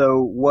on,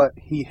 though, what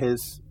he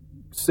has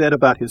said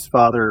about his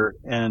father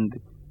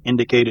and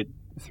indicated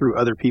through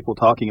other people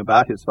talking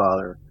about his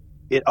father,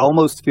 it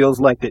almost feels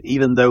like that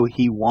even though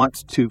he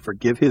wants to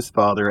forgive his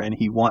father and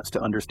he wants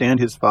to understand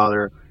his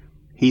father,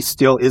 he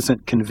still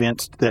isn't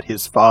convinced that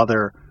his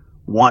father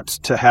wants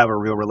to have a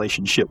real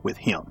relationship with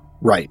him.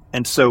 Right.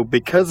 And so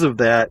because of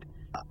that,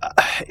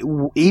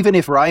 even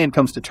if Ryan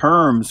comes to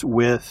terms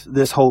with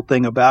this whole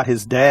thing about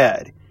his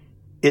dad,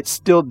 it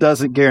still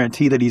doesn't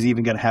guarantee that he's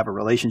even going to have a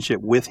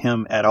relationship with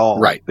him at all.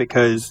 Right.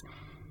 Because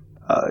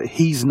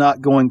he's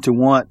not going to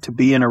want to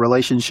be in a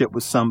relationship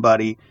with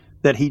somebody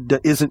that he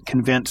isn't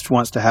convinced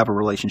wants to have a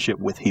relationship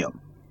with him.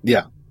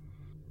 Yeah.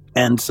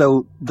 And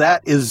so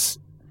that is,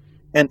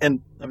 and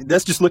I mean,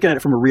 that's just looking at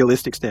it from a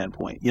realistic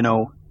standpoint. You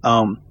know,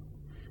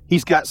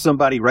 he's got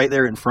somebody right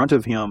there in front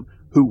of him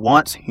who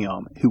wants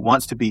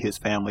to be his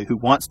family, who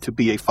wants to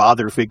be a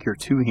father figure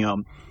to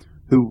him,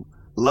 who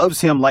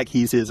loves him like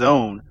he's his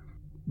own,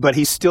 but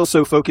he's still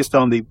so focused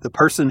on the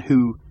person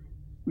who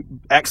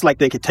acts like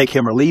they could take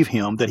him or leave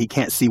him that he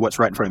can't see what's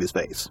right in front of his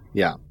face.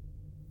 Yeah.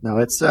 No,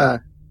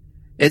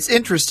 it's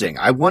interesting.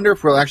 I wonder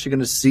if we're actually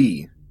going to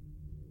see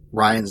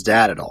Ryan's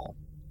dad at all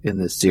in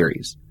this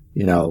series.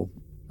 You know,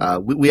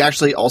 we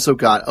actually also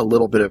got a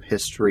little bit of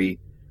history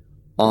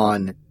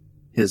on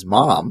his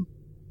mom,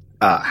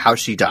 how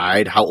she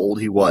died, how old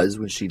he was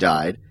when she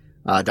died,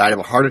 died of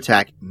a heart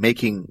attack,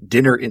 making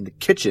dinner in the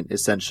kitchen,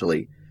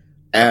 essentially.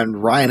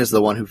 And Ryan is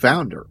the one who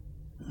found her.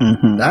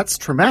 Mm-hmm. That's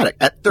traumatic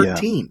at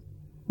 13.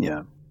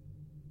 Yeah.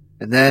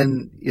 And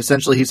then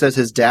essentially he says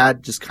his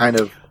dad just kind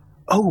of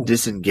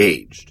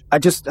disengaged. I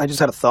just had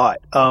a thought.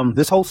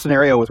 This whole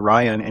scenario with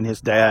Ryan and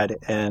his dad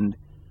and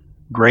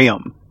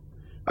Graham.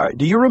 All right.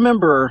 Do you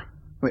remember?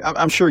 I mean,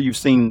 I'm sure you've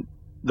seen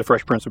The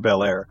Fresh Prince of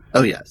Bel-Air.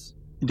 Oh, yes.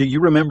 Do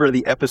you remember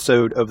the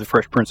episode of The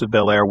Fresh Prince of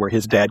Bel-Air where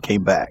his dad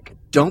came back?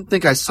 Don't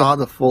think I saw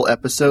the full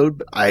episode,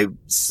 but I've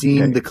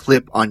seen the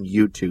clip on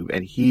YouTube,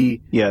 and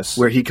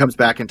where he comes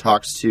back and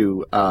talks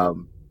to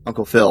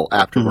Uncle Phil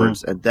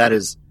afterwards, and that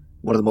is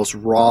one of the most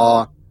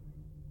raw,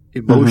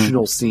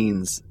 emotional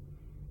scenes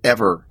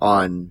ever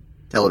on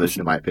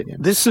television, in my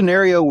opinion. This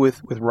scenario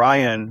with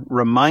Ryan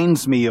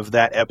reminds me of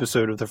that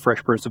episode of The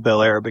Fresh Prince of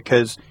Bel-Air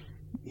because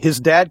his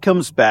dad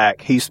comes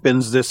back. He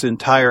spends this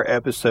entire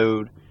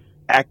episode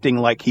acting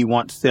like he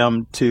wants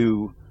them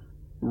to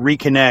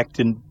reconnect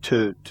and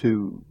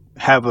to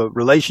have a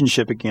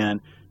relationship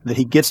again. That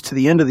he gets to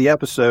the end of the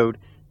episode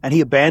and he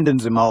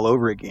abandons him all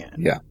over again.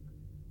 Yeah.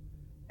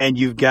 And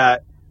you've got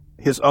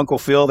his Uncle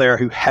Phil there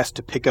who has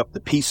to pick up the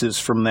pieces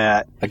from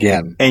that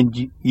again.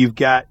 And you've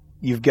got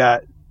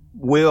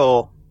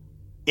Will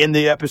in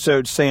the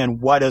episode saying,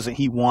 "Why doesn't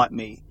he want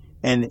me?"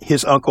 And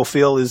his Uncle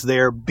Phil is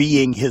there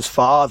being his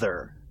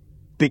father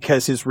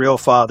because his real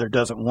father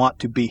doesn't want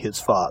to be his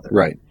father.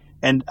 Right.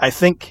 And I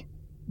think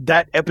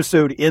that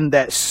episode in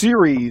that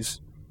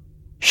series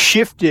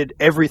shifted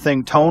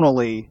everything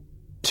tonally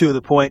to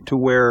the point to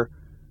where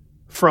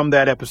from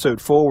that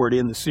episode forward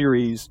in the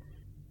series,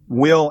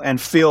 Will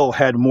and Phil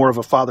had more of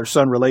a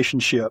father-son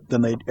relationship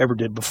than they ever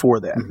did before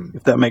that,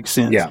 if that makes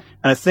sense. Yeah.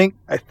 And I think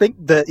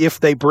that if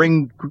they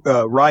bring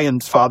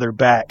Ryan's father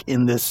back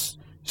in this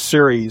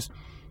series,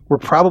 we're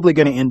probably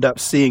going to end up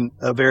seeing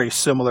a very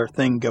similar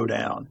thing go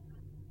down.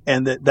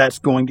 And that's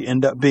going to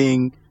end up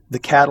being the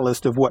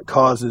catalyst of what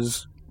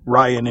causes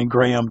Ryan and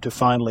Graham to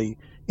finally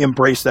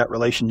embrace that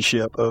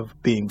relationship of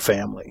being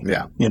family.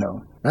 Yeah. You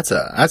know, that's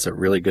a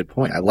really good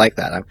point. I like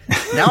that.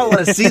 Now I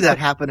want to see that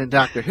happen in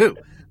Doctor Who.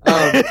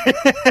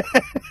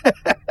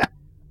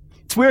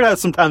 It's weird how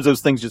sometimes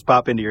those things just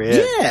pop into your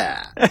head.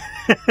 Yeah.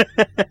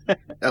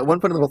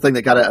 One funny little thing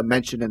that got a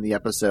mention in the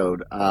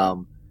episode,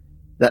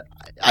 that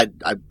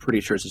I'm pretty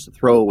sure it's just a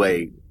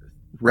throwaway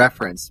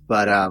reference,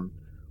 but,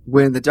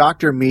 when the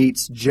Doctor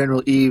meets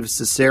General Eve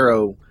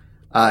Cicero,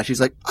 she's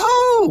like,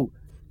 "Oh,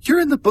 you're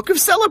in the Book of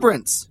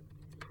Celebrants."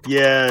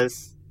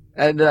 Yes.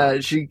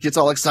 And she gets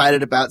all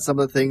excited about some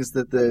of the things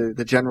that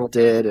the General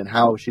did and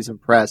how she's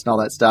impressed and all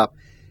that stuff.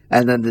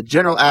 And then the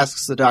General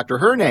asks the Doctor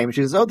her name, and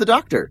she says, "Oh, the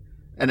Doctor."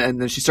 And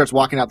then she starts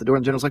walking out the door,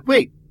 and the General's like,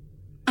 "Wait,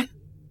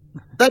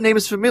 that name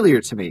is familiar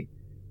to me.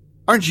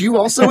 Aren't you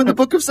also in the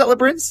Book of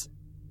Celebrants?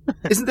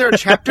 Isn't there a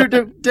chapter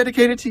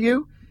dedicated to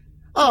you?"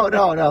 "Oh,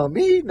 no,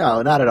 me?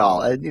 No, not at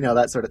all." And, you know,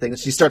 that sort of thing. And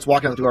she starts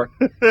walking out the door,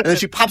 and then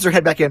she pops her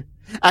head back in.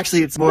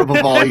 Actually, it's more of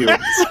a volume.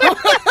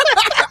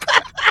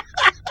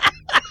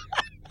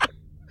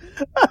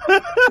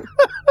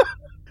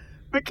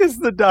 Because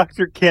the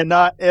Doctor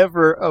cannot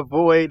ever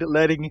avoid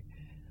letting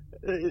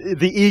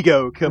the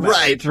ego come out.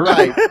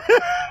 Right.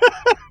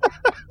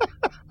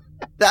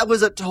 That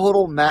was a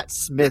total Matt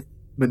Smith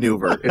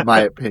maneuver, in my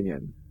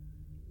opinion.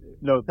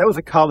 No, that was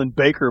a Colin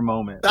Baker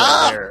moment.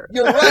 There.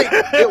 You're right.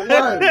 It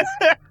was.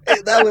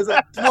 That was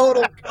a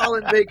total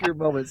Colin Baker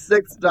moment.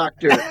 Sixth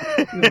Doctor.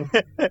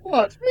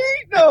 What? Me?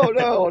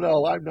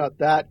 No. I'm not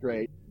that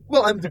great.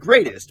 Well, I'm the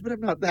greatest, but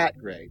I'm not that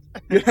great.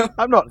 You know?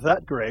 I'm not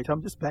that great.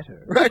 I'm just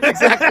better. Right,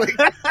 exactly.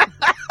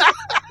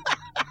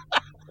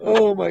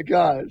 Oh, my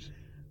gosh.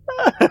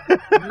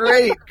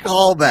 Great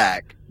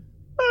callback.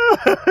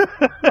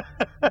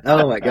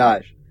 Oh, my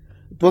gosh.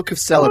 Book of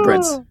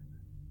Celebrants.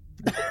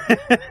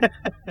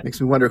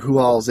 Makes me wonder who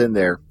all's in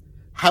there.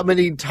 how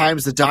many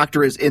times the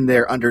Doctor is in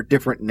there under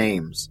different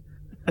names.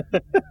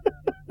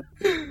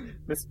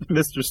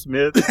 Mr.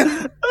 Smith.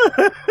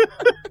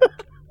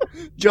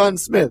 John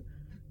Smith.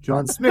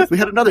 John Smith. We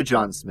had another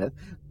John Smith.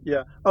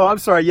 Yeah. Oh, I'm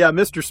sorry. Yeah,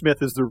 Mr.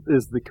 Smith is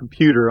the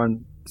computer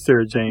on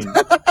Sarah Jane's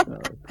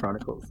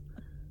Chronicles.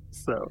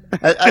 So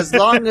as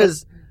long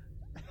as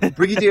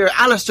Brigadier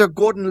Alistair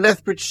Gordon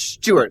Lethbridge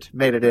Stewart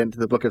made it into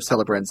the Book of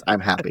Celebrants, I'm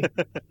happy.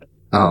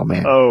 Oh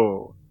man.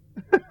 Oh.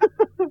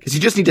 Because you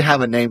just need to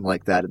have a name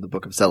like that in the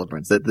Book of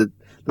Celebrants. The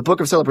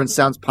Book of Celebrants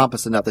sounds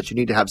pompous enough that you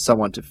need to have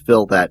someone to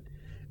fill that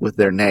with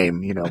their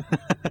name, you know.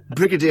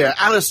 Brigadier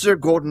Alistair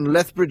Gordon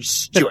Lethbridge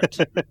Stewart.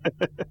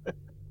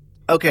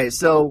 Okay,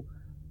 so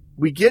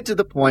we get to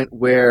the point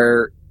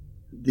where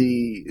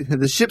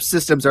the ship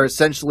systems are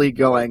essentially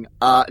going,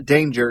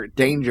 danger,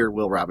 danger,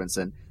 Will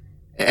Robinson.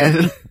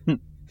 And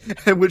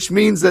which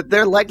means that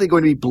they're likely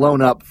going to be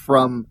blown up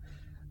from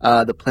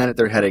the planet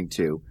they're heading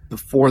to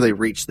before they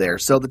reach there.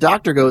 So the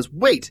Doctor goes,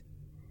 wait,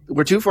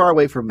 we're too far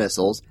away from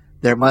missiles.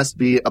 There must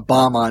be a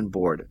bomb on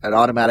board, an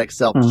automatic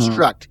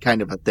self-destruct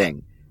kind of a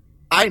thing.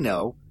 I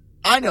know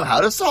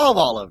how to solve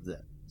all of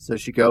this. So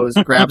she goes,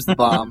 grabs the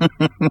bomb,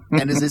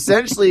 and is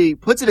essentially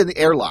puts it in the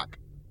airlock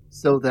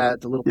so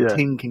that the little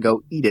ting can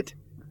go eat it,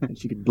 and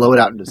she can blow it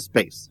out into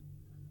space.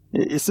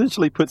 It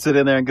essentially puts it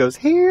in there and goes,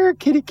 here,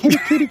 kitty, kitty,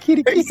 kitty,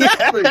 kitty, kitty.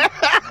 Exactly.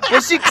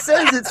 Well, she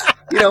says it's,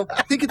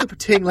 think of the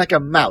ting like a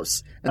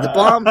mouse, and the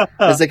bomb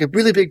is like a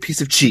really big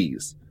piece of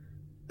cheese.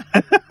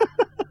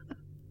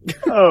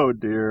 Oh,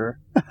 dear.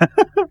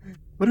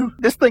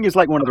 This thing is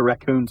like one of the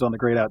raccoons on The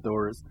Great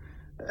Outdoors.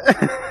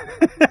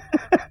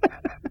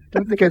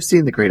 Don't think I've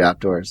seen The Great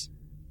Outdoors.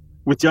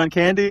 With John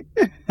Candy?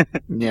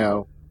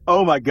 No.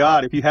 Oh, my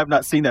God. If you have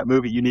not seen that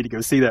movie, you need to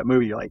go see that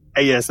movie, like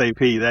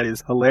ASAP. That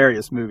is a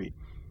hilarious movie.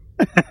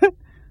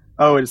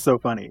 Oh, it is so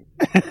funny.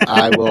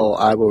 I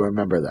will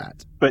remember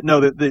that. But no,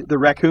 the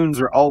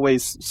raccoons are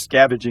always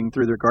scavenging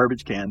through their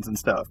garbage cans and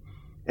stuff.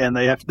 And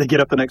they get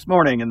up the next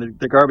morning and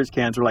the garbage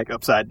cans are like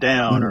upside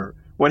down or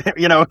whatever,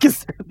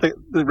 because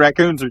the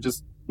raccoons are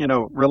just,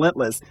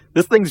 relentless.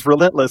 This thing's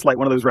relentless like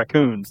one of those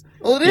raccoons.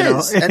 Well, it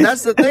is. And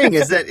that's the thing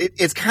is that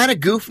it's kind of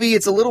goofy.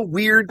 It's a little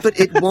weird, but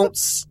it won't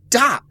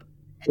stop.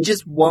 It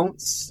just won't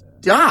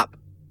stop.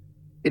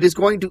 It is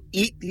going to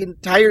eat the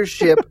entire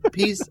ship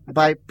piece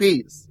by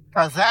piece.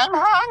 'Cause I'm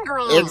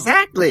hungry.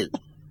 Exactly.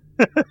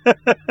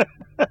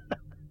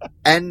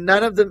 And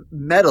none of the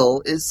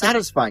metal is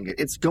satisfying it.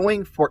 It's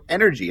going for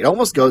energy. It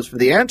almost goes for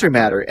the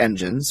antimatter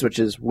engines, which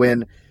is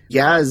when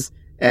Yaz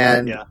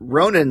and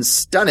Ronan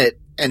stun it,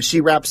 and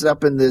she wraps it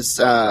up in this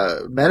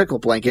medical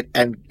blanket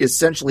and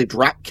essentially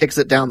drop kicks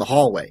it down the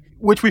hallway.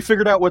 Which we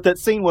figured out what that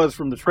scene was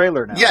from the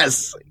trailer now.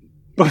 Yes.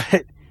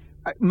 But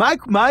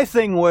my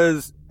thing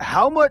was,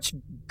 how much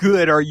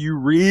good are you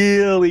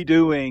really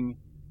doing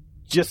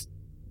just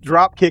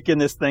drop kicking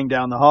this thing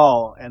down the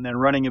hall and then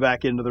running it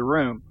back into the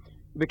room?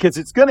 Because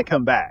it's going to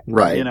come back.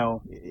 Right.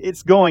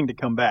 It's going to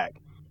come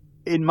back.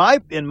 In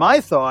my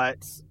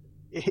thoughts,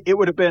 it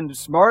would have been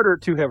smarter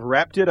to have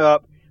wrapped it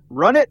up,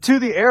 run it to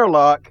the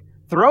airlock,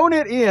 thrown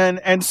it in,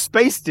 and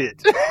spaced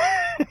it.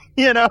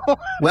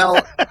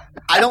 Well,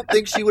 I don't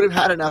think she would have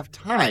had enough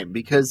time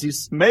because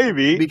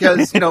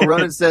because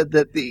Ronan said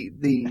that the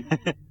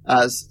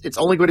it's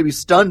only going to be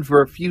stunned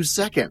for a few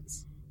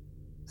seconds.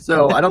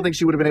 So I don't think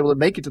she would have been able to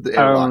make it to the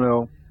airlock. I don't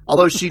know.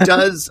 Although she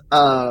does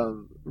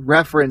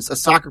reference a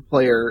soccer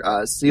player,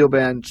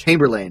 Siobhan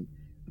Chamberlain.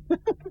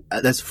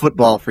 That's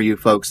football for you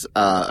folks,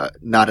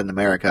 not in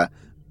America.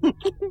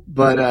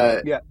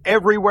 But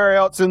everywhere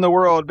else in the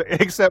world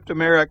except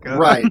America.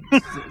 Right.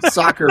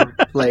 Soccer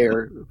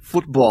player,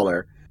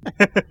 footballer.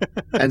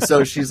 And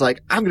so she's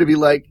like, I'm going to be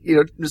like,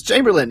 Miss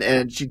Chamberlain.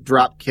 And she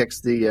drop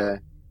kicks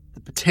the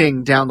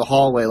pating down the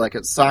hallway like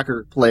a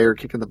soccer player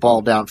kicking the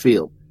ball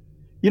downfield.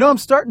 I'm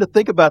starting to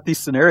think about these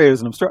scenarios,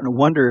 and I'm starting to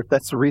wonder if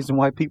that's the reason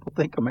why people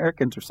think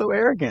Americans are so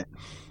arrogant.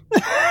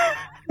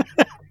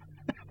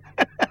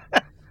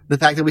 The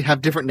fact that we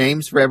have different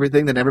names for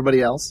everything than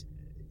everybody else?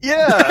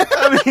 Yeah.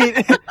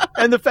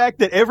 And the fact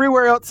that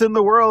everywhere else in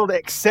the world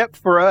except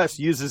for us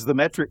uses the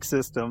metric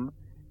system.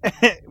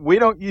 We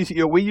don't use,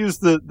 we use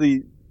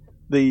the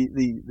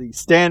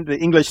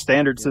English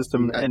standard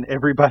system, and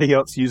everybody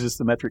else uses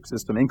the metric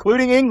system,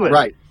 including England.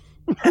 Right.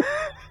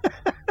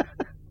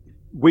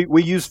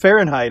 We use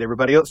Fahrenheit.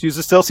 Everybody else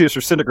uses Celsius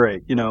or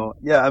centigrade.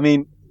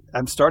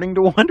 I'm starting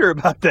to wonder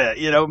about that.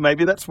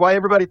 Maybe that's why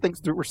everybody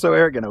thinks that we're so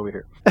arrogant over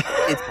here.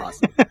 It's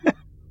possible.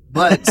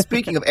 But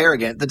speaking of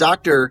arrogant, the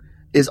Doctor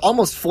is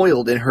almost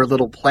foiled in her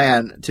little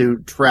plan to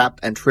trap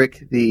and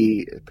trick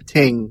the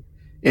pating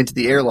into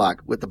the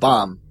airlock with the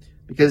bomb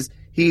because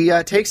he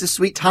takes his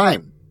sweet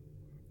time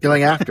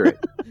going after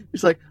it.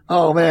 He's like,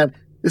 oh man,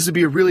 this would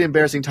be a really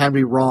embarrassing time to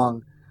be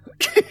wrong.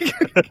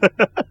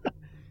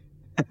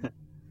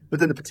 But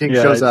then the pating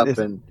shows up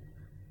and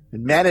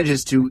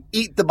manages to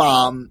eat the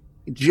bomb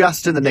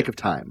just in the nick of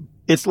time.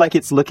 It's like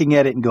it's looking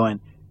at it and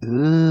going,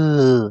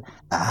 ooh,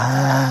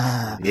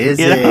 Is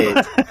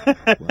it?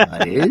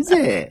 What is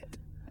it?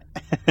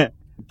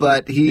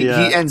 But he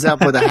ends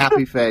up with a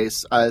happy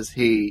face as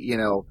he,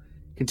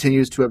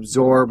 continues to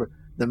absorb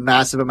the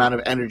massive amount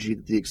of energy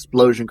that the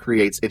explosion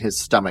creates in his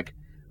stomach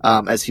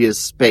as he is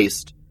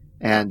spaced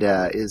and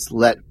is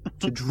let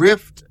to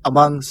drift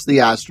amongst the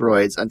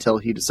asteroids until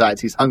he decides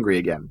he's hungry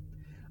again.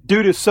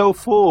 Dude is so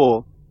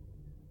full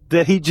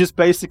that he just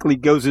basically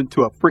goes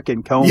into a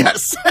freaking coma.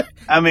 Yes.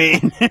 I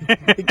mean...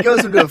 he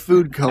goes into a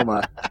food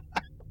coma.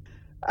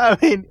 I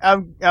mean,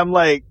 I'm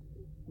like,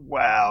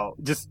 wow.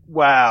 Just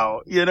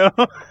wow,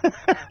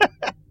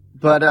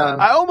 But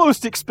I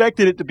almost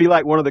expected it to be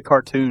like one of the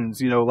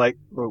cartoons, like,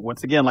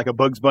 once again, like a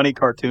Bugs Bunny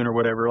cartoon or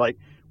whatever, like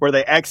where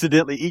they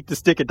accidentally eat the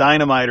stick of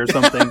dynamite or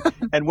something,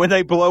 and when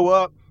they blow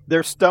up,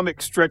 their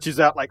stomach stretches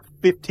out like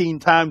 15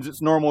 times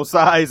its normal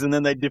size, and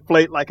then they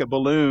deflate like a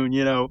balloon,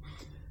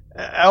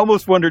 I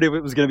almost wondered if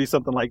it was going to be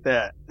something like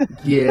that.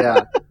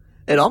 Yeah,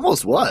 it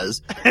almost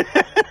was.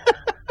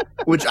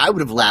 Which I would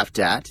have laughed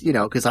at,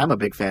 because I'm a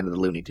big fan of the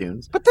Looney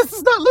Tunes. But this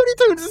is not Looney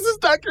Tunes, this is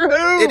Doctor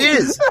Who! It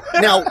is!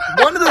 Now,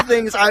 one of the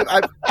things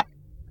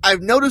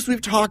I've noticed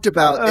we've talked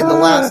about in the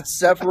last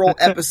several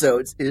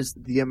episodes is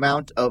the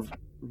amount of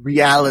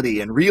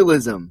reality and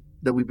realism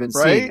that we've been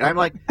seeing. And I'm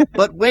like,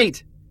 but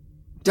wait,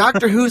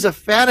 Doctor Who's a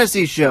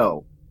fantasy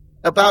show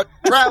about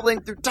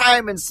traveling through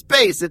time and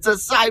space. It's a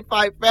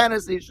sci-fi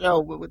fantasy show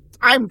with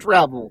time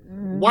travel.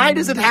 Why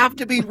does it have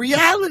to be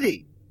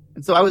reality?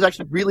 And so I was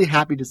actually really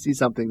happy to see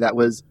something that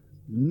was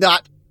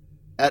not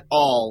at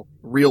all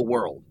real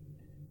world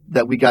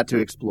that we got to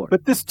explore.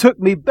 But this took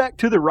me back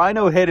to the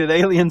rhino-headed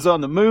aliens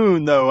on the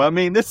moon, though. I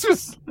mean, this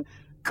was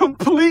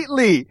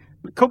completely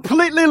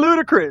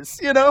ludicrous,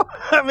 I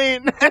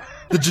mean...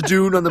 The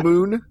Jadoon on the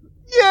moon?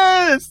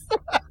 Yes!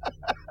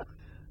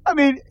 I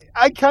mean,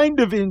 I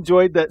kind of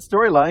enjoyed that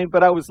storyline,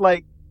 but I was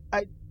like,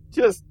 I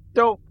just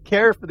don't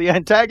care for the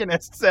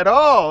antagonists at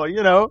all,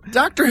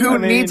 Doctor Who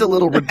needs a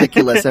little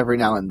ridiculous every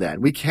now and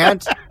then. We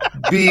can't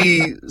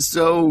be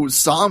so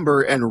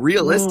somber and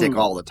realistic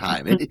all the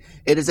time. It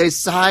is a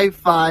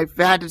sci-fi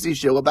fantasy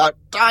show about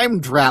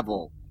time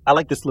travel. I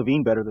like this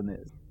Levine better than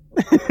this.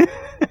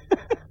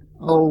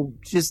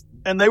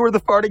 And they were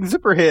the farting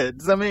zipper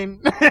heads. I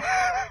mean...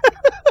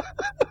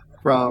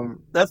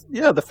 From... That's,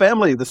 the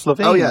family, the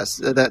Slovene. Oh, yes.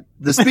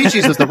 The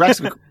species was the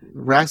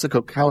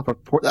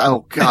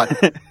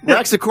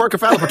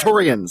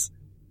Raxacoricofallapatorians.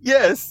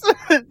 Yes.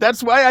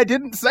 That's why I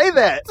didn't say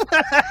that.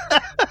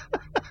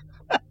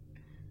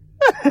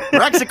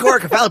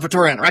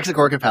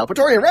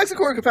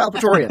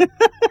 Raxacoricofallapatorian.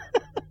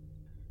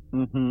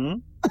 Mm-hmm.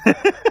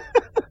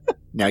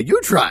 Now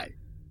you try.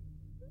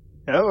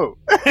 Oh.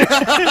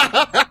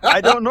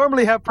 I don't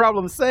normally have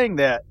problems saying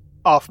that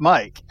off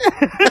mic.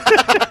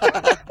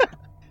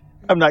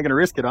 I'm not going to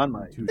risk it on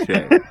mic.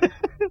 Touché.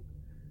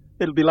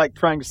 It'll be like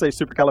trying to say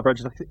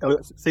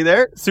supercalifragilistic. See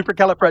there?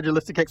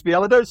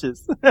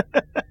 Supercalifragilisticexpialidocious.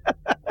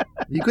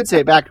 You could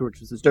say it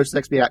backwards, which is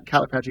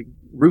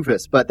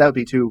doxexpialidocus, but that would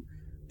be too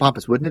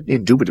pompous, wouldn't it?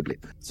 Indubitably.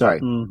 Sorry.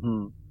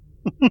 Mm-hmm.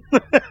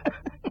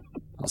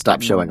 I'll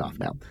stop showing off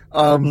now.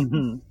 At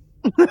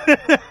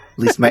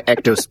least my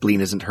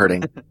ectospleen isn't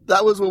hurting.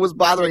 That was what was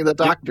bothering the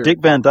doctor. Dick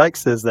Van Dyke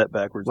says that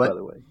backwards, by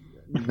the way.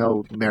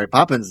 No, Mary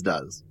Poppins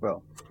does.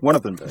 Well, one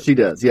of them does. She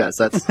does, yes.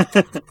 That's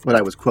what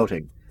I was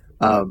quoting.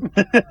 Or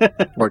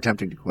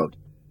attempting to quote.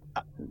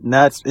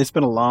 No, it's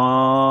been a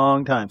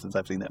long time since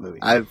I've seen that movie.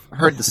 I've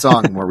heard the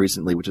song more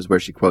recently, which is where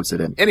she quotes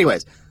it in.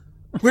 Anyways,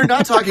 we're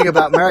not talking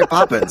about Mary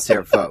Poppins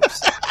here,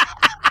 folks.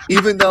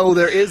 Even though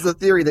there is the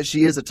theory that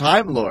she is a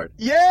Time Lord.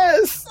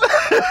 Yes!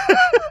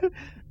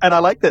 And I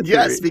like that theory.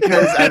 Yes,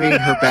 because,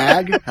 her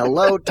bag,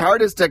 hello,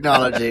 TARDIS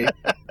technology.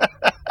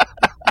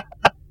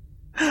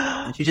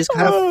 And she just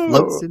kind of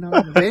floats in on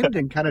the wind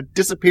and kind of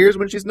disappears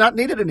when she's not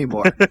needed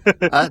anymore.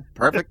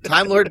 Perfect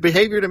Time Lord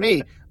behavior to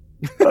me.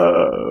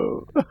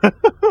 Oh.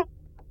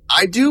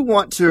 I do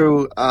want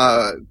to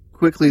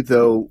quickly,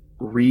 though,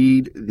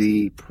 read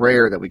the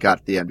prayer that we got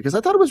at the end, because I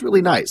thought it was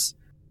really nice.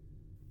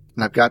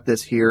 And I've got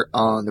this here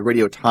on the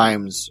Radio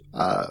Times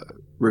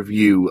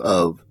review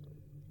of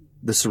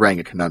the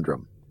Tsuranga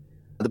Conundrum.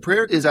 The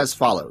prayer is as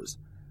follows.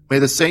 May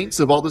the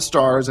saints of all the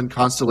stars and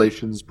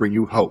constellations bring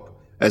you hope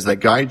as they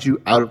guide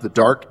you out of the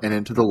dark and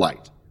into the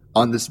light,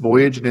 on this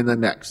voyage and in the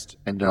next,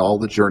 and in all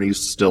the journeys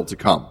still to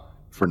come,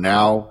 for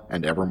now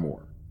and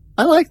evermore.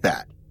 I like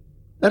that.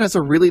 That has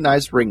a really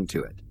nice ring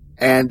to it.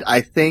 And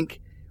I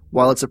think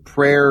while it's a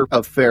prayer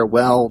of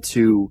farewell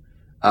to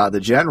the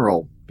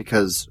general,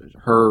 because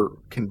her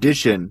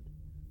condition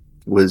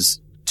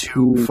was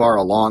too far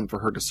along for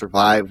her to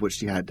survive what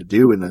she had to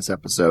do in this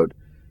episode,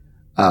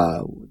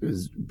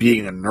 is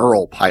being a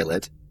neural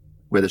pilot,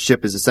 where the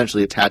ship is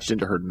essentially attached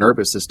into her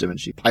nervous system and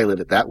she piloted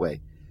it that way.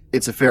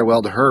 It's a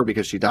farewell to her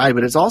because she died,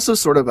 but it's also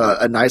sort of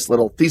a nice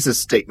little thesis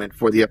statement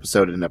for the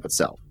episode in and of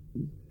itself.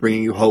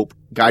 Bringing you hope,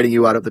 guiding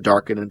you out of the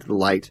dark and into the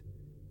light,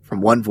 from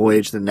one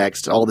voyage to the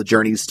next, all the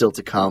journeys still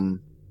to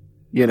come.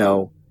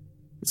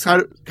 It's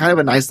kind of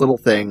a nice little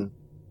thing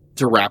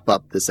to wrap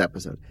up this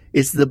episode.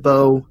 It's the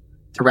bow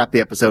to wrap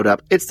the episode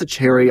up. It's the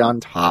cherry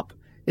on top.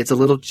 It's a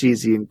little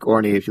cheesy and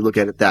corny if you look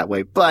at it that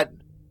way, but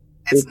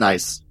It's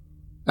nice,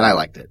 and I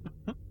liked it.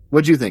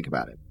 What'd you think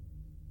about it?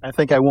 I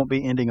think I won't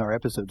be ending our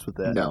episodes with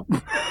that. No.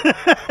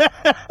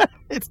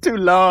 It's too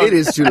long. It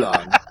is too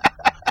long.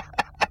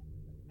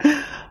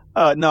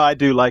 No, I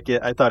do like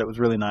it. I thought it was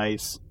really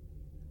nice.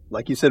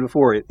 Like you said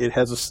before, it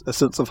has a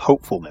sense of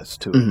hopefulness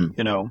to it,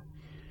 you know.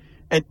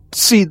 And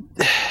see,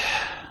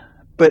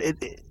 but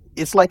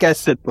it's like I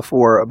said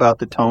before about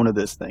the tone of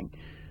this thing.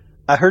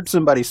 I heard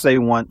somebody say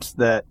once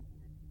that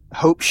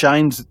hope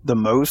shines the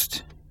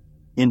most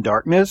in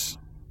darkness.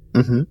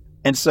 Mm-hmm.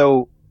 And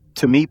so,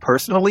 to me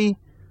personally,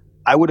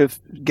 I would have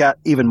got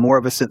even more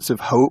of a sense of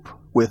hope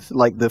with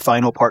like the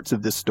final parts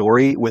of this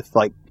story, with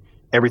like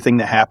everything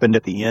that happened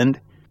at the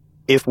end,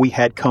 if we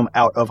had come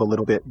out of a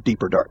little bit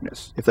deeper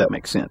darkness, if that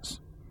makes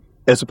sense,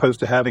 as opposed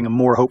to having a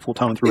more hopeful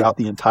tone throughout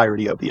the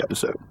entirety of the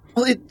episode.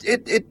 Well,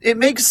 it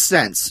makes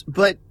sense,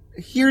 but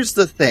here's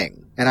the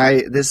thing,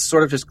 and this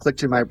sort of just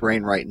clicked in my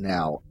brain right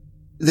now.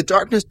 The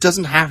darkness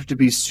doesn't have to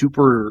be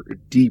super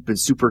deep and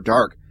super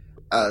dark.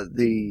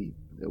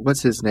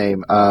 What's his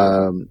name?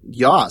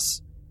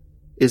 Yas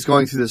is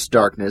going through this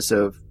darkness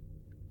of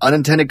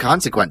unintended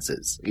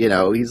consequences. You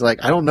know, he's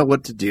like, I don't know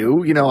what to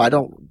do. You know,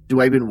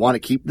 do I even want to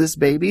keep this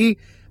baby?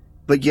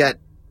 But yet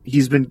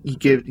he's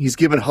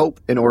given hope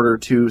in order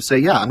to say,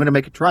 yeah, I'm going to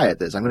make a try at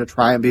this. I'm going to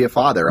try and be a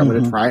father. I'm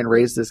going to try and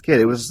raise this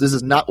kid. This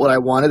is not what I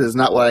wanted. This is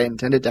not what I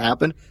intended to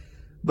happen,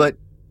 but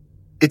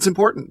it's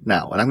important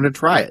now and I'm going to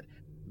try it.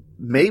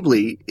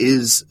 Mabley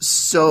is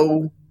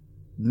so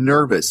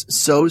nervous,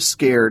 so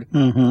scared,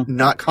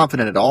 not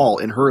confident at all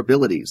in her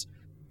abilities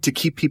to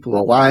keep people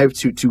alive,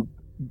 to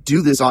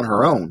do this on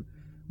her own.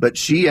 But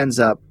she ends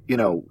up, you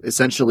know,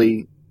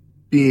 essentially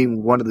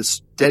being one of the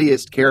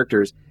steadiest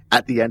characters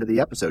at the end of the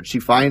episode. She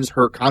finds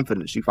her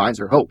confidence. She finds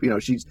her hope. You know,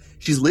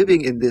 she's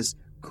living in this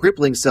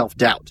crippling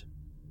self-doubt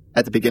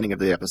at the beginning of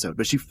the episode,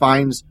 but she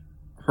finds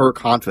her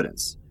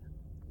confidence.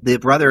 The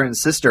brother and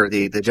sister,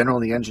 the general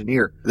and the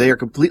engineer, they are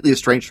completely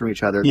estranged from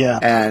each other. Yeah.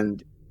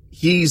 And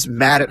he's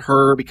mad at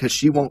her because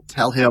she won't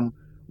tell him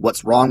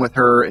what's wrong with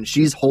her, and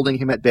she's holding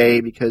him at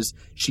bay because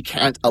she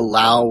can't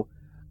allow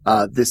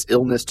this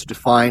illness to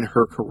define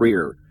her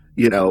career,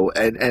 you know,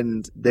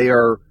 and they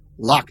are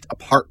locked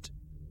apart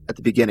at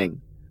the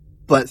beginning.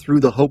 But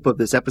through the hope of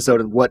this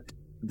episode and what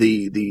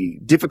the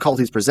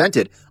difficulties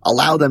presented,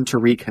 allow them to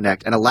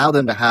reconnect and allow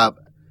them to have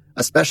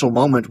a special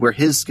moment where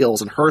his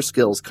skills and her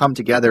skills come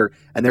together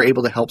and they're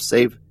able to help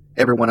save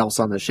everyone else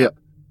on the ship.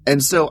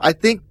 And so I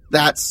think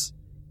that's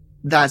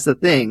the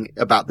thing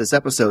about this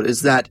episode,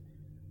 is that,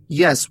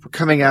 yes, we're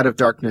coming out of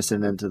darkness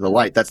and into the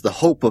light. That's the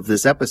hope of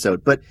this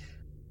episode. But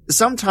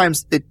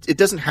sometimes it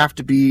doesn't have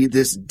to be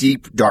this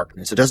deep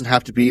darkness. It doesn't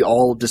have to be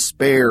all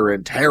despair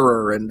and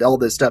terror and all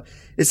this stuff.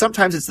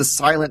 Sometimes it's the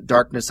silent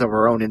darkness of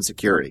our own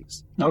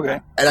insecurities.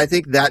 Okay. And I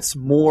think that's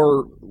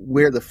more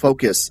where the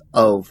focus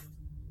of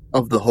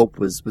the hope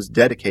was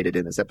dedicated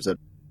in this episode.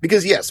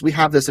 Because, yes, we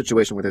have this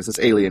situation where there's this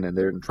alien and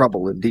they're in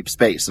trouble in deep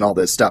space and all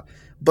this stuff.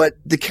 But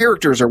the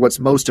characters are what's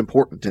most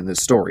important in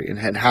this story,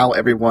 and how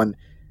everyone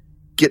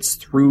gets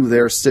through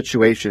their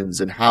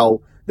situations and how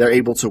they're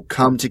able to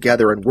come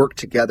together and work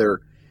together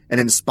and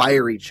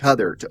inspire each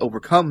other to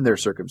overcome their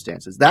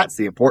circumstances. That's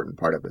the important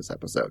part of this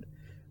episode.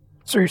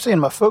 So you're saying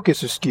my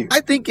focus is skewed?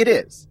 I think it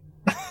is.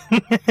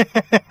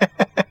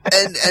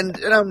 and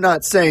I'm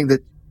not saying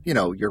that, you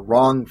know, you're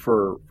wrong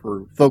for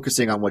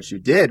focusing on what you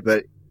did,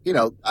 but, you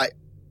know,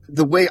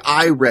 the way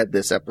I read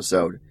this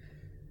episode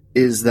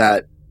is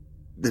that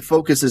the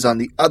focus is on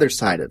the other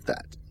side of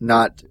that,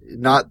 not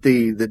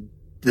the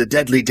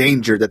deadly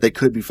danger that they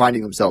could be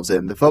finding themselves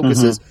in. The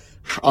focus is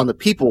on the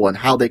people and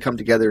how they come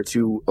together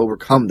to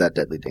overcome that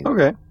deadly danger.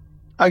 Okay.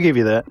 I'll give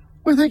you that.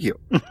 Well, thank you.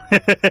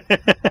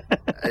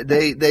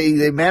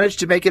 They managed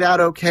to make it out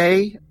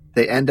okay.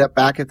 They end up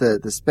back at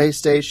the space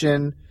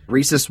station,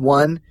 Rhesus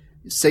 1,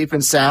 safe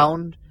and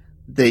sound.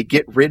 They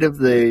get rid of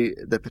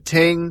the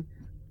pating.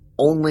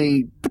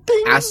 Only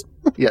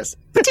yes.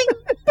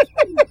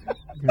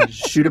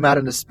 Shoot him out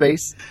into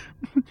space.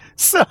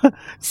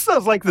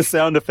 Sounds like the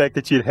sound effect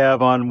that you'd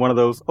have on one of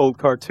those old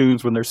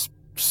cartoons when they're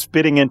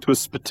spitting into a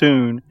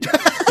spittoon,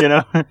 you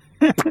know?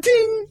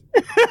 Ding!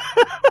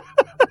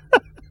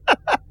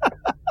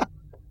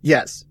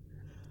 Yes.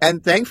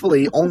 And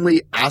thankfully,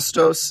 only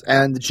Astos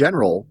and the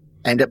General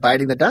end up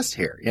biting the dust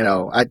here. You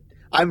know,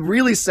 I'm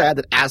really sad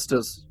that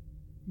Astos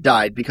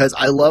died because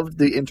I loved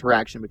the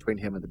interaction between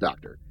him and the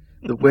Doctor.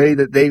 The way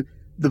that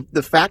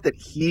the fact that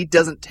he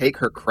doesn't take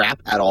her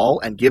crap at all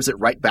and gives it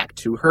right back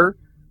to her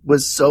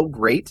was so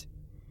great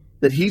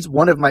that he's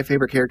one of my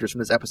favorite characters from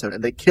this episode,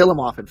 and they kill him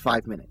off in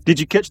 5 minutes. Did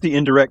you catch the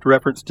indirect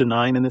reference to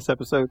 9 in this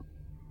episode?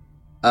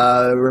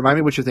 Remind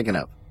me what you're thinking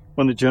of.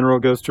 When the General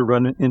goes to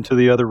run into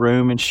the other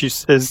room and she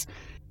says,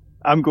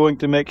 I'm going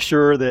to make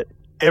sure that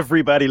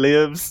everybody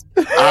lives.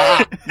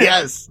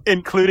 Yes.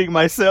 Including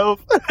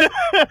myself.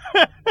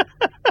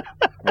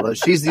 Although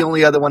she's the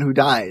only other one who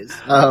dies,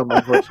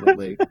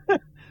 unfortunately.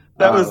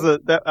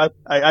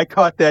 I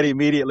caught that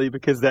immediately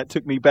because that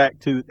took me back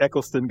to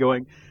Eccleston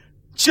going,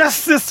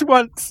 just this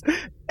once,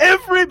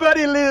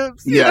 everybody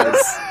lives.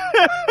 Yes.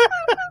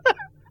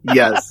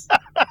 Yes.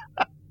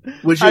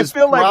 Which I is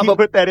feel like he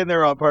put that in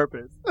there on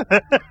purpose.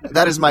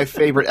 That is my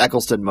favorite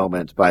Eccleston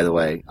moment, by the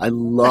way. I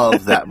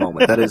love that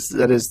moment. That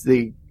is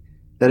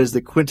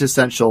the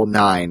quintessential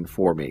 9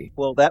 for me.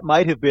 Well, that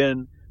might have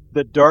been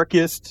the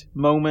darkest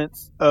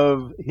moments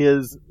of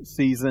his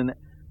season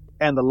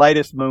and the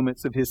lightest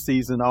moments of his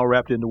season all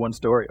wrapped into one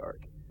story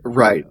arc.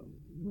 Right.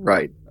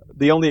 Right.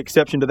 The only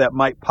exception to that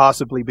might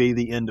possibly be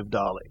the end of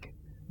Dalek.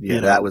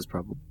 Yeah, that was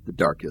probably the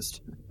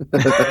darkest.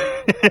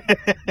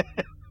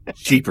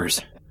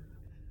 Cheapers.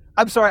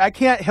 I'm sorry, I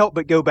can't help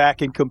but go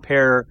back and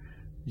compare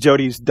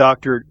Jodie's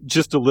doctor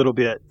just a little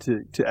bit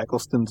to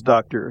Eccleston's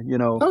doctor, you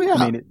know. Oh, yeah.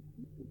 I mean,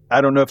 I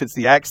don't know if it's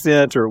the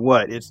accent or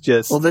what. It's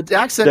just... Well, the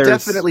accent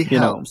definitely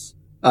helps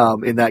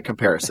in that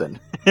comparison.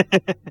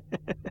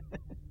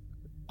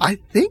 I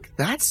think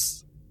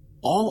that's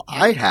all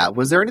I have.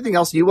 Was there anything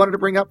else you wanted to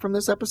bring up from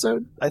this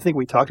episode? I think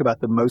we talked about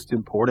the most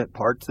important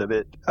parts of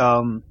it.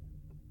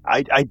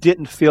 I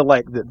didn't feel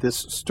like that this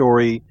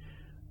story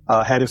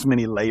had as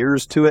many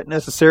layers to it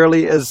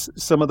necessarily as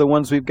some of the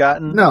ones we've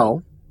gotten.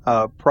 No.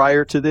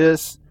 Prior to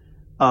this,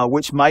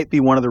 which might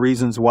be one of the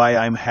reasons why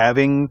I'm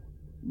having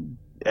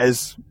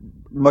as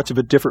much of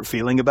a different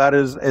feeling about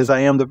it as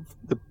I am the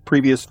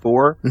previous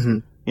 4. Mm-hmm.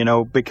 You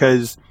know,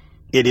 because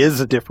it is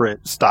a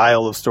different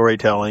style of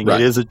storytelling.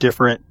 Right. It is a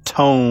different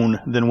tone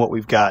than what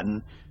we've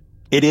gotten.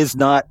 It is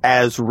not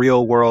as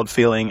real world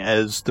feeling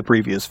as the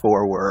previous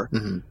 4 were.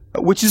 Mm-hmm.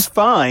 Which is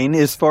fine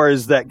as far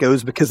as that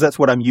goes, because that's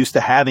what I'm used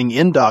to having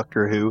in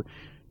Doctor Who.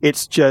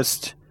 It's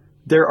just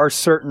there are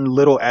certain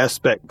little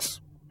aspects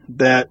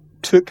that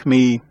took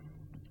me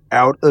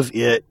out of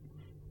it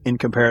in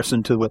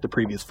comparison to what the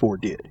previous 4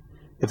 did,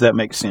 if that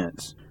makes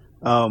sense.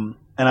 And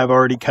I've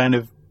already kind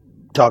of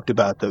talked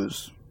about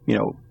those, you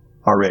know,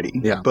 already.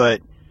 Yeah.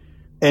 But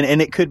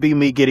and it could be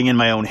me getting in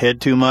my own head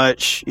too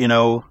much, you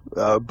know,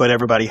 but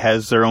everybody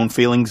has their own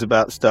feelings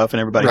about stuff and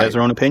everybody has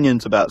their own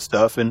opinions about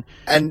stuff and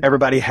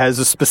everybody has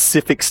a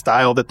specific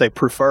style that they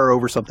prefer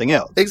over something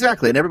else.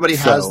 Exactly. And everybody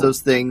has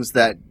those things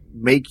that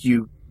make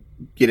you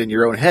get in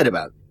your own head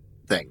about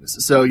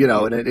things. So, you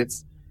know, and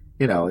it's,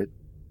 you know,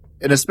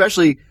 and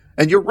especially,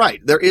 and you're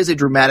right, there is a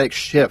dramatic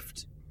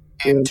shift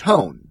in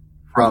tone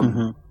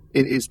from,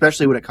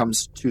 especially when it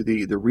comes to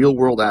the real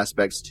world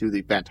aspects to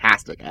the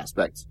fantastic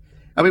aspects.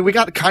 I mean, we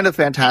got kind of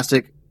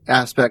fantastic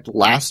aspect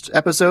last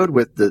episode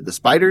with the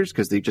spiders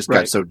because they just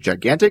got so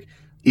gigantic,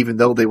 even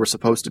though they were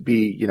supposed to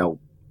be, you know,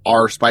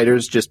 our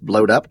spiders just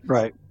blowed up.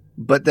 Right.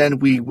 But then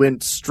we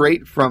went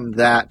straight from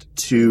that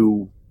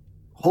to,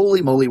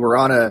 holy moly, we're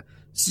on a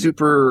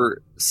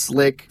super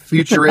slick,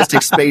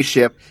 futuristic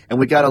spaceship, and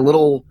we got a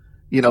little,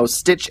 you know,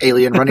 Stitch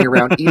alien running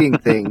around eating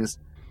things.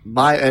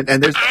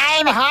 And there's...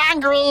 I'm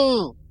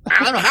hungry!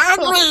 I'm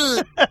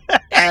hungry!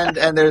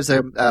 and there's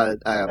a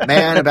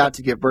man about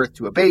to give birth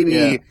to a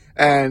baby,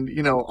 and,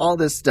 you know, all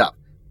this stuff.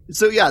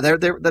 So, yeah,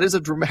 that is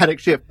a dramatic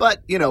shift.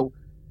 But, you know,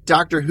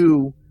 Doctor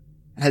Who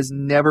has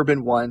never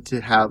been one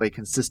to have a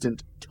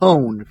consistent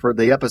tone for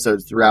the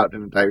episodes throughout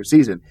an entire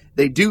season.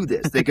 They do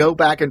this. They go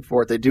back and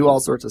forth. They do all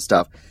sorts of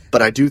stuff.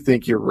 But I do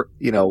think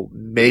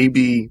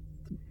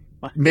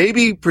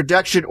maybe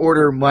production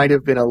order might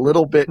have been a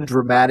little bit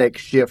dramatic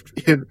shift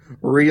in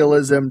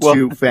realism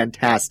to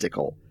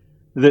fantastical.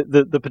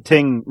 The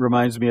pating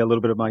reminds me a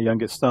little bit of my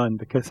youngest son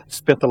because I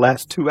spent the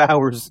last 2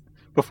 hours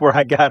before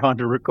I got on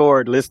to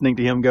record listening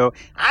to him go,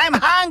 I'm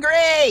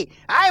hungry!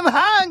 I'm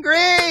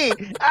hungry!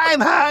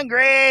 I'm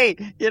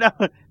hungry! You know,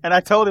 and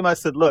I told him, I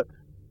said, look,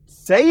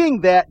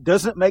 saying that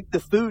doesn't make the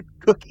food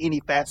cook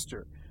any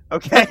faster.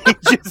 Okay?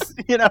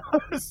 Just, you know,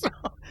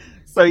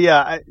 so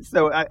yeah,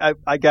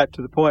 I got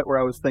to the point where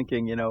I was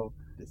thinking, you know,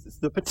 this is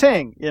the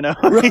pating, you know,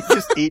 he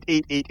just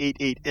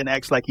eat, and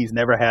acts like he's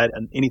never had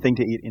anything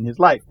to eat in his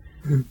life,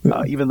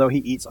 even though he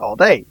eats all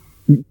day.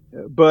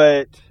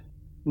 But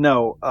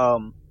no,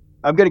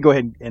 I'm going to go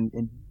ahead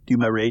and do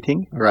my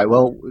rating. All right.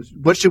 Well,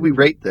 what should we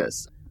rate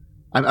this?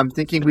 I'm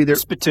thinking we either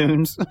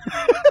spittoons.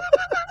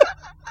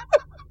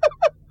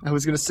 I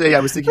was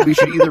thinking we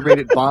should either rate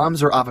it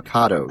bombs or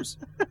avocados.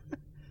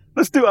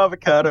 Let's do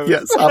avocados.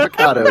 Yes,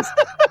 avocados.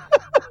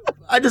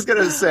 I'm just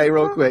going to say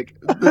real quick,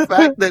 the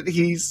fact that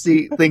he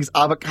thinks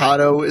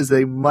avocado is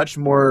a much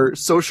more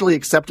socially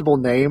acceptable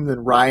name than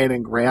Ryan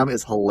and Graham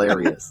is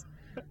hilarious.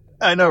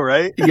 I know,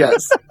 right?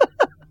 Yes.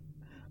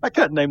 I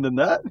can't name them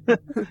that.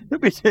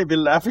 It'd be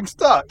laughing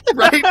stock.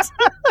 Right?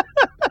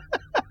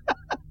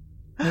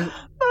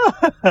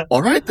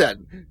 All right,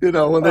 then. You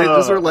know, when they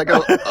just are like,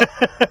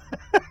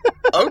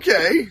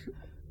 okay.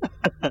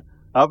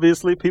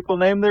 Obviously, people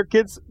name their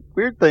kids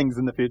weird things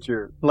in the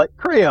future, like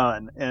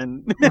crayon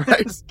and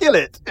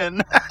skillet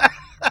and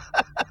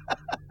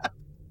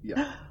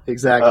yeah,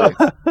 exactly.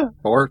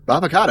 Or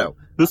avocado.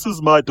 This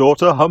is my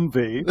daughter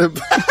Humvee.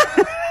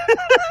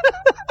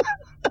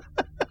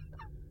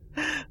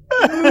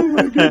 Oh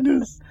my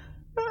goodness.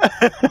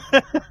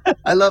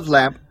 I love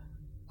Lamp.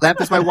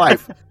 Lamp is my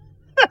wife.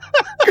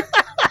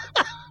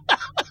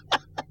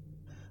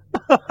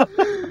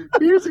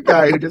 Here's a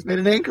guy who just made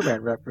an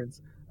Anchorman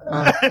reference.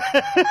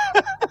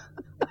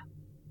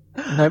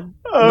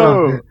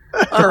 Oh.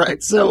 All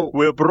right, so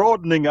We're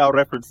broadening our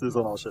references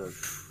on our show.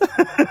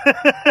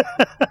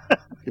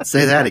 you could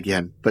say that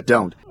again, but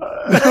don't.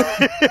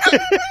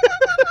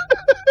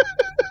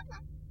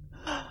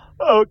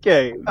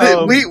 Okay.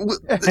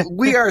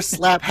 We are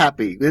slap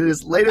happy. It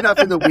is late enough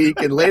in the week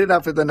and late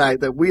enough in the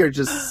night that we are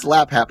just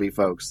slap happy,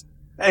 folks.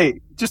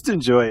 Hey, just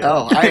enjoy it.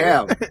 Oh, I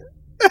am.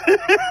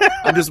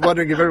 I'm just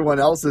wondering if everyone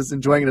else is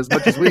enjoying it as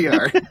much as we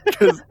are,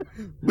 because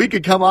we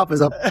could come off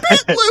as a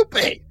bit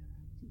loopy.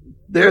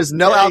 There's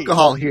no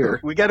alcohol here.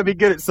 We got to be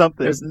good at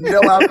something. There's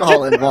no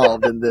alcohol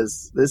involved in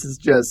this. This is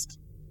just...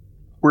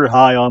 We're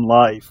high on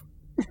life.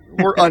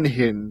 We're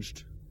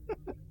unhinged.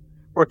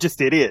 Or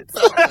just idiots.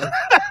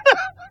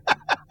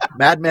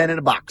 Madman in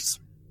a box.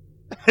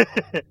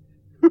 Okay,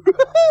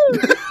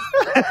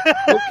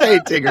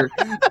 Tigger.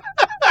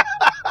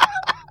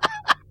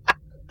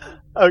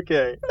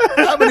 Okay.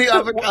 How many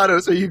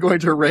avocados are you going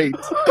to rate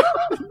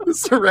the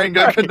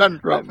Tsuranga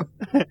Conundrum?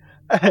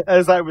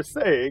 As I was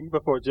saying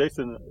before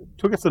Jason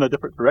took us in a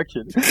different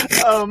direction,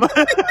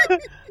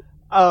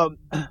 I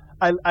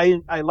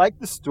like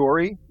the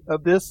story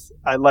of this.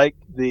 I like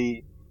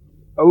the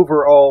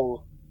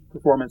overall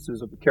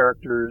performances of the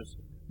characters.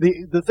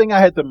 The thing I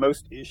had the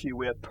most issue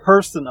with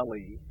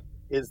personally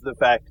is the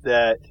fact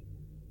that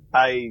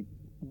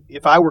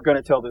if I were going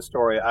to tell this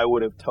story, I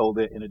would have told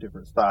it in a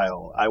different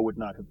style. I would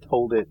not have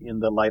told it in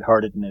the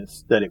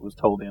lightheartedness that it was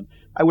told in.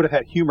 I would have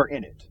had humor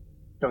in it.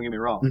 Don't get me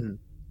wrong. Mm-hmm.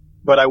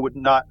 But I would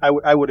not.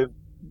 I would have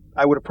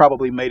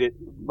probably made it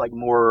like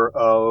more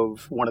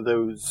of one of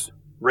those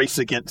race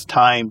against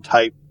time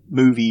type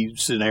movie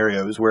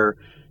scenarios where,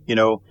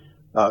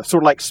 sort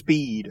of like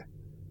Speed,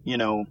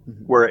 mm-hmm.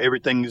 where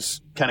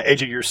everything's kind of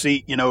edge of your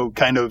seat,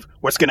 kind of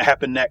what's going to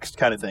happen next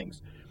kind of things.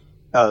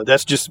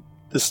 That's just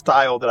the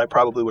style that I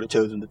probably would have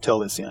chosen to tell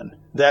this in.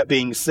 That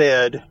being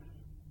said,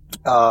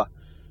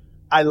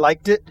 I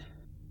liked it.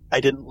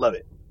 I didn't love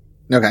it.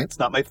 Okay. It's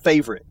not my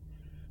favorite.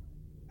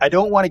 I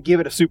don't want to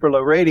give it a super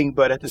low rating,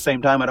 but at the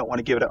same time, I don't want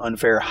to give it an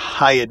unfair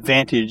high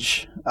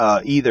advantage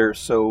either.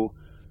 So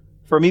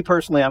for me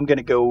personally, I'm going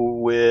to go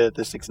with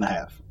a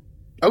 6.5.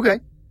 Okay.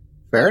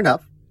 Fair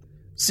enough.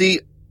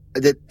 See,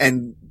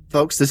 and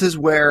folks, this is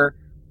where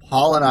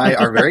Paul and I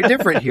are very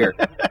different here.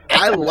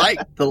 I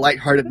liked the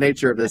lighthearted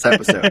nature of this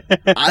episode.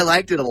 I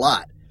liked it a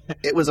lot.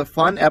 It was a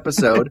fun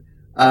episode.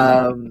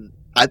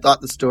 I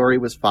thought the story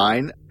was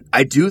fine.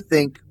 I do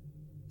think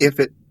if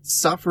it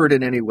suffered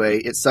in any way,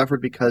 it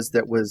suffered because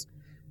there was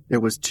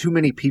too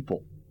many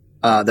people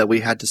that we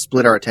had to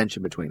split our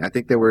attention between. I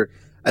think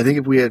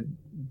if we had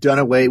done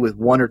away with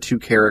one or two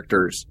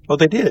characters. Well,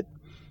 they did.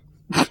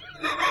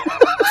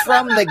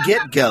 From the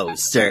get-go,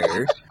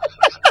 sir.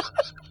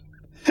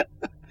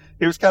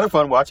 It was kind of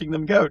fun watching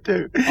them go,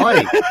 too.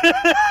 Oy.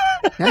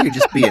 Now you're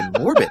just being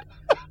morbid.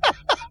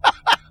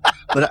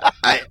 But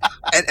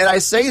I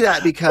say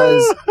that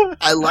because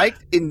I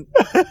liked, in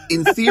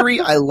theory,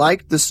 I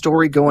liked the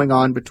story going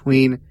on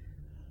between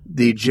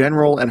the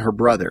general and her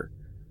brother.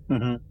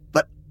 Mm-hmm.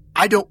 But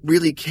I don't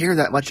really care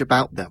that much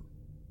about them.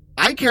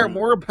 I care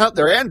more about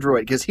their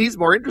android because he's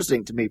more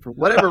interesting to me for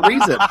whatever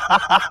reason.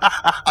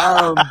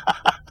 I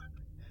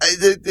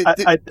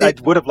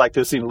would have liked to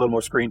have seen a little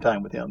more screen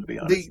time with him, to be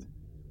honest.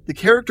 The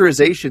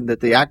characterization that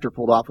the actor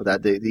pulled off with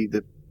that,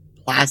 the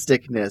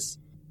plasticness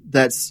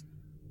that's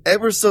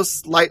ever so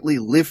slightly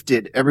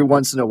lifted every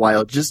once in a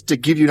while, just to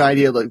give you an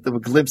idea, like a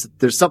glimpse that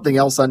there's something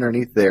else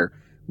underneath there,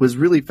 was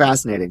really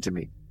fascinating to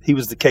me. He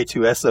was the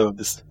K2SO of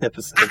this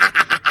episode.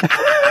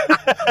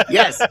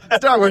 Yes,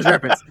 Star Wars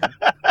reference.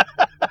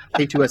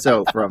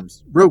 K2SO from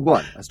Rogue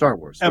One, a Star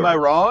Wars story. Am I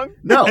wrong?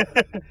 No.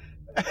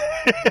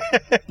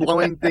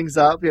 Blowing things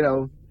up,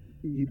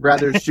 he'd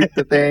rather shoot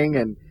the thing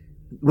and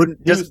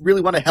doesn't really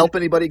want to help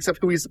anybody except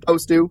who he's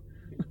supposed to.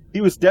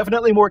 He was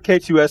definitely more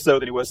K2SO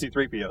than he was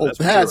C-3PO. Oh,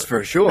 that's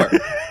for sure.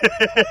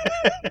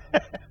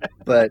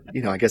 But,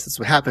 I guess that's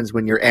what happens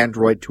when you're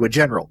android to a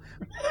general.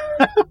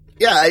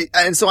 Yeah,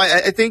 so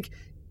I think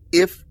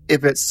if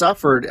it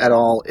suffered at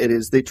all, it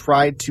is they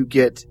tried to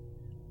get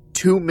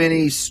too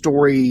many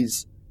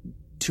storylines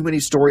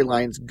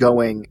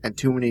going and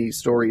too many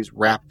stories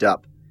wrapped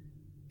up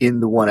in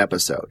the one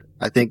episode.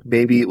 I think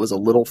maybe it was a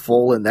little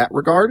full in that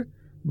regard,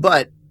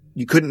 but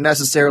you couldn't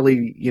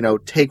necessarily,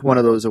 take one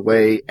of those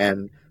away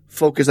and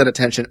focus that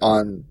attention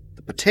on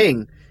the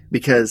Pating,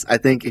 because I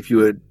think if you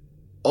had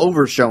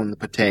overshown the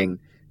Pating,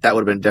 that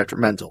would have been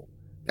detrimental.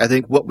 I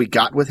think what we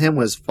got with him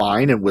was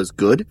fine and was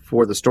good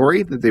for the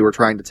story that they were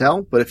trying to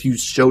tell, but if you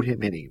showed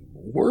him any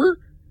more,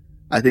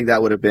 I think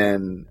that would have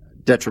been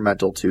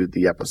detrimental to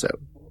the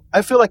episode.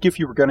 I feel like if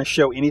you were going to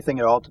show anything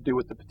at all to do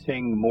with the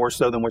Pating more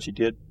so than what you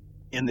did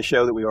in the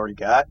show that we already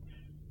got,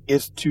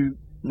 is to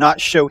not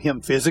show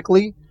him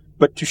physically,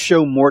 but to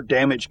show more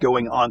damage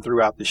going on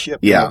throughout the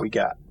ship than what we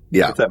got.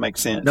 Yeah. If that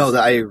makes sense. No,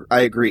 I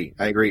agree.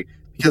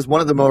 Because one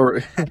of the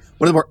more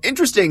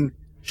interesting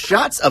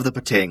shots of the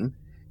Pating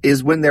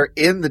is when they're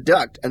in the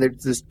duct and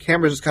this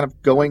camera's just kind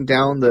of going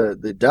down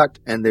the duct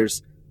and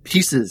there's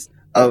pieces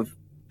of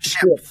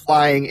ship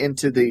flying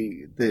into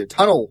the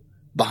tunnel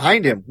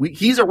behind him.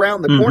 He's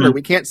around the corner.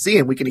 We can't see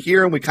him. We can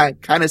hear him. We kind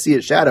of see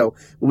his shadow.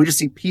 But we just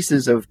see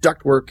pieces of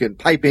ductwork and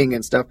piping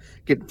and stuff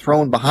getting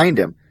thrown behind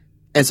him.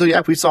 And so, yeah,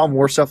 if we saw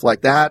more stuff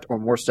like that, or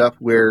more stuff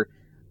where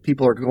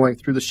people are going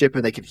through the ship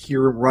and they can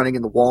hear him running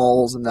in the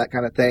walls and that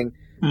kind of thing,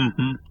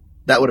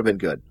 that would have been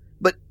good.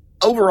 But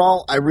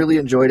overall, I really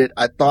enjoyed it.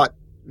 I thought,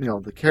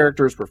 the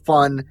characters were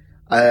fun.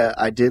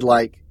 I did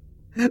like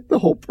the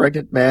whole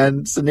pregnant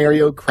man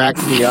scenario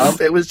cracked me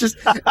up. It was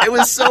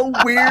so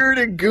weird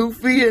and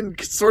goofy and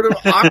sort of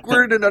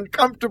awkward and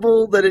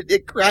uncomfortable that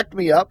it cracked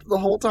me up the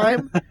whole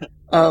time.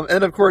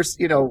 And of course,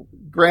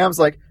 Graham's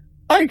like,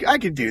 I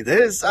can do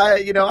this.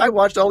 I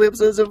watched all the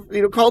episodes of,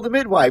 Call the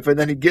Midwife, and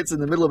then he gets in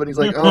the middle of it and he's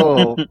like,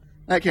 oh,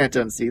 I can't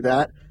unsee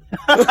that.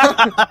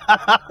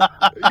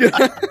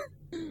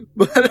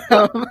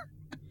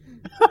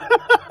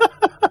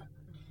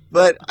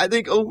 But I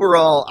think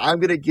overall, I'm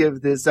going to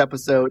give this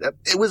episode,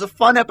 it was a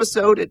fun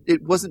episode.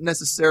 It wasn't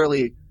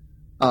necessarily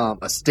a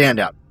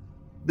standout.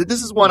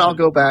 This is one I'll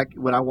go back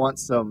when I want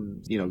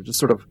some, just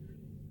sort of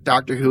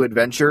Doctor Who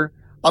adventure.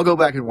 I'll go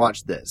back and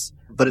watch this.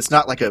 But it's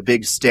not like a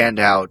big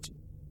standout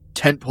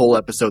tentpole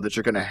episode that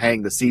you're going to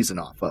hang the season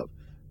off of.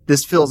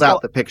 This fills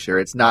out the picture.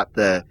 It's not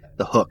the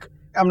hook.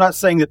 I'm not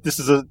saying that this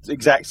is an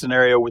exact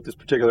scenario with this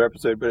particular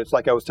episode, but it's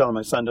like I was telling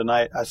my son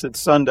tonight. I said,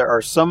 son, there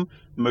are some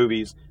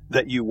movies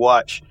that you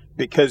watch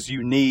because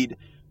you need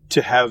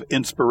to have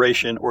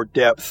inspiration or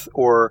depth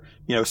or,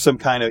 some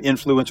kind of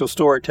influential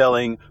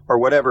storytelling or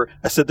whatever.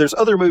 I said, there's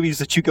other movies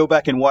that you go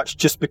back and watch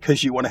just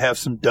because you want to have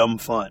some dumb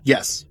fun.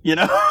 Yes.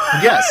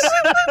 Yes.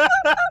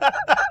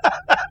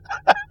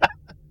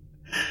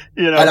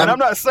 And I'm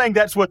not saying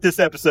that's what this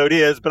episode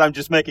is, but I'm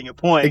just making a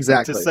point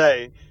to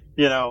say,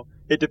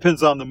 it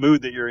depends on the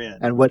mood that you're in.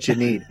 And what you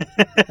need.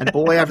 And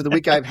boy, after the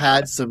week I've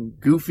had some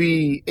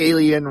goofy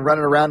alien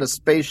running around a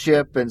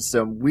spaceship and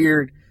some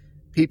weird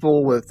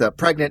people with a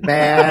pregnant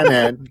man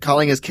and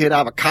calling his kid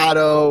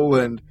avocado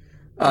and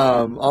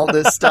all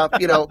this stuff,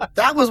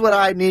 that was what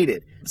I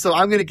needed. So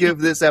I'm going to give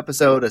this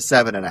episode a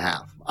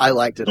 7.5. I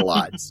liked it a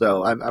lot.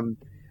 So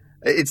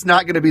it's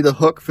not going to be the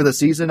hook for the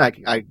season.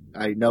 I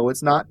know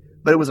it's not,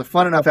 but it was a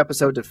fun enough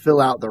episode to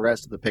fill out the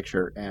rest of the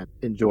picture and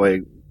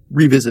enjoy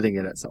revisiting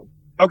it itself.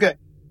 Okay.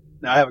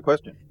 Now I have a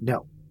question.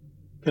 No.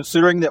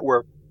 Considering that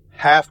we're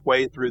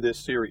halfway through this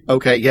series.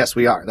 Okay, yes,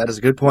 we are. That is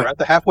a good point. We're at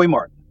the halfway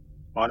mark.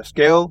 On a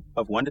scale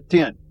of 1 to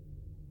 10,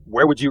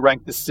 where would you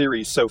rank this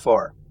series so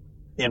far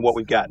in what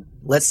we've gotten?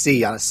 Let's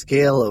see. On a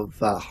scale of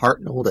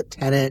Hartnell to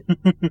Tennant,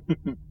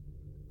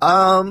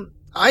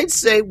 I'd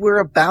say we're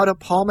about a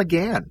Paul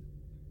McGann.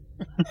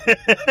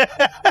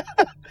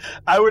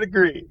 I would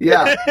agree.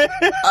 Yeah.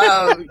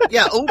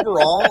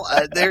 Overall,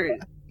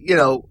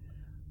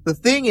 the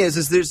thing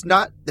is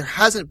there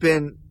hasn't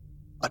been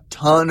a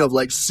ton of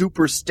like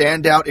super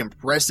standout,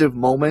 impressive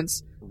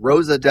moments.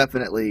 Rosa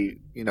definitely,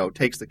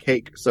 takes the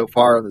cake so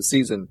far in the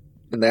season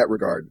in that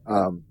regard.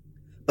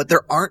 But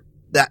there aren't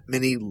that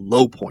many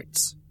low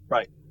points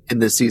in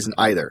this season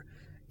either.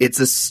 It's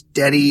a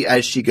steady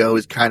as she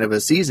goes kind of a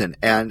season.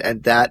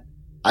 And that,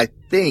 I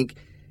think,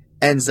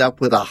 ends up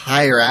with a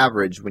higher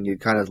average when you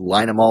kind of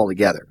line them all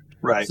together.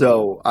 Right.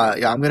 So,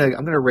 I'm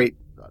gonna rate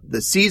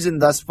the season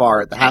thus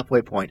far at the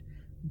halfway point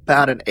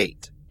about an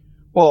 8.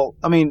 Well,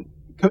 I mean,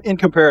 in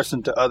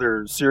comparison to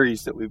other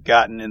series that we've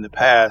gotten in the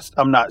past,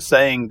 I'm not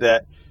saying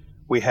that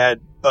we had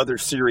other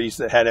series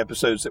that had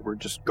episodes that were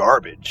just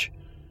garbage,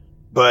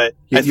 but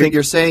I think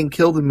you're saying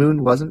Kill the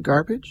Moon wasn't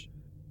garbage?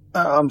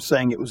 I'm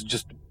saying it was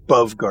just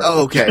above garbage.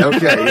 Oh, okay.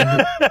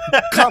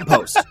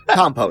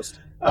 Compost.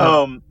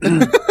 Well,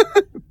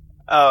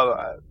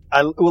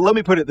 let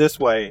me put it this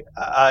way.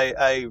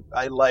 I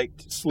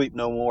liked Sleep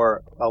No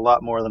More a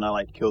lot more than I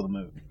liked Kill the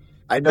Moon.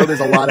 I know there's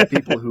a lot of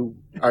people who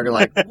are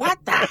like,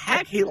 what the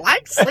heck? He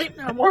likes Sleep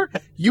No More?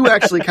 You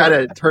actually kind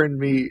of turned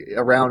me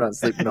around on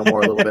Sleep No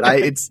More a little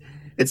bit.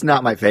 It's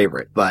not my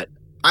favorite, but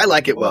I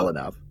like it well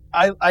enough.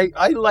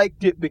 I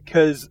liked it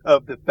because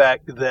of the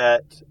fact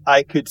that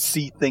I could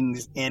see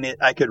things in it.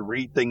 I could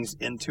read things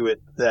into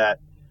it that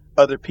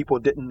other people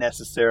didn't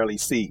necessarily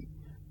see.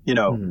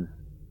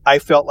 I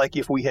felt like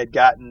if we had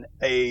gotten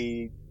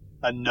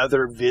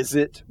another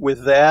visit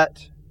with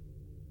that,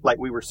 like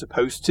we were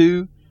supposed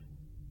to,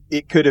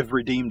 it could have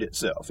redeemed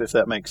itself, if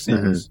that makes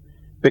sense.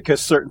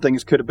 Because certain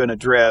things could have been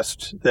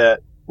addressed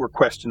that were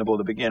questionable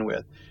to begin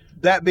with.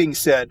 That being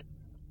said,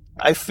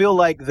 I feel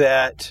like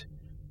that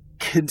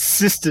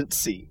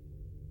consistency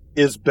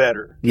is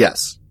better.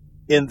 Yes.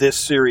 In this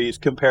series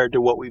compared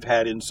to what we've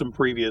had in some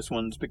previous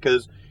ones,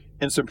 because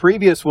in some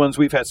previous ones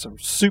we've had some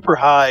super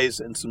highs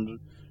and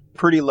some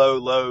pretty low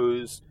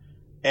lows.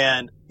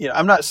 And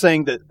I'm not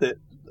saying that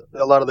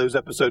a lot of those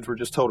episodes were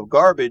just total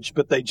garbage,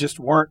 but they just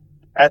weren't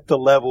at the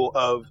level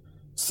of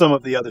some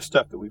of the other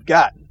stuff that we've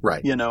gotten.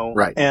 Right.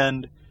 Right.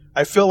 And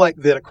I feel like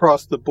that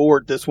across the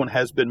board, this one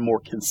has been more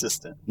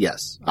consistent.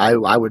 Yes.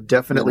 I would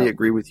definitely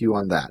agree with you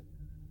on that.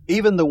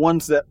 Even the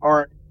ones that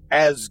aren't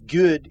as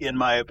good, in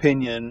my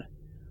opinion,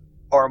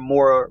 are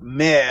more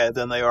meh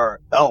than they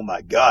are, oh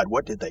my God,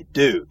 what did they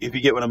do? If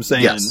you get what I'm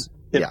saying. Yes.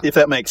 If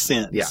that makes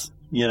sense. Yeah.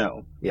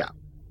 Yeah.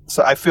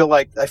 So I feel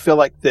like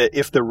that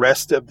if the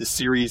rest of the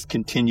series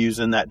continues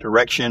in that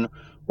direction,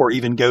 or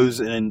even goes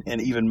in an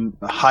even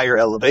higher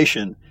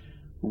elevation,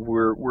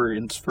 we're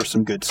in for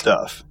some good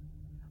stuff.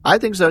 I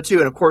think so too,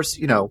 and of course,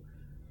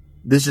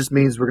 this just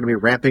means we're going to be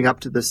ramping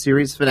up to the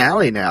series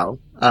finale now,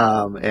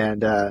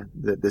 and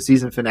the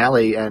season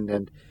finale,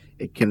 and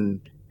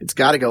it's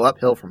got to go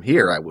uphill from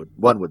here.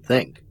 One would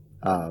think.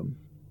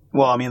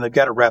 Well, I mean, they've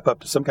got to wrap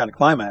up to some kind of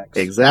climax.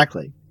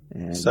 Exactly.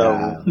 And,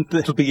 so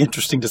it'll be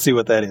interesting to see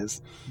what that is.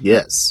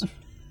 Yes,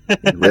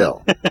 it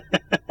will.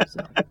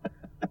 So.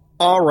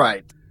 All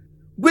right.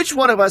 Which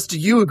one of us do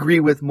you agree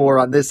with more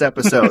on this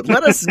episode?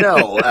 Let us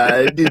know.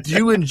 Did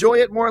you enjoy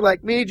it more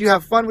like me? Did you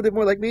have fun with it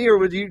more like me? Or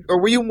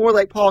were you more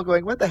like Paul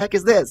going, what the heck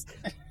is this?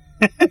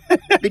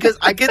 Because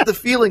I get the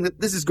feeling that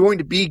this is going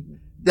to be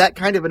that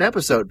kind of an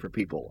episode for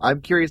people. I'm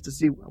curious to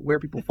see where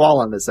people fall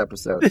on this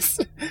episode.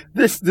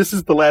 This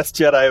is the Last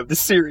Jedi of the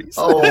series.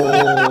 Oh,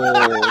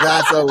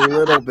 that's a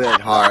little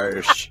bit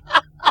harsh.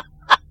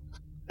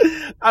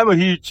 I'm a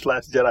huge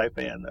Last Jedi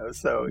fan, though,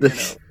 so,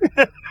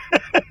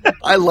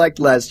 I liked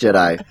Last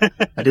Jedi.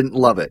 I didn't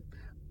love it.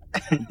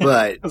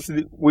 But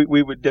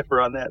we would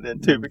differ on that then,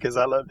 too, because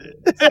I loved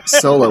it.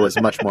 Solo is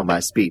much more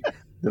my speed.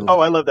 Oh,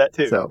 I love that,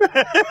 too. So.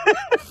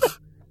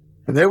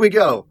 And there we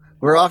go.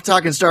 We're off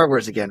talking Star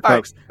Wars again,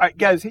 folks. All right,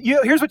 guys,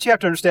 here's what you have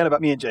to understand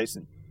about me and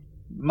Jason.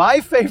 My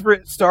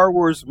favorite Star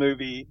Wars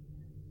movie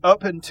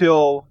up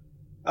until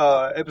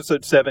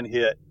Episode 7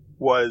 hit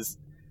was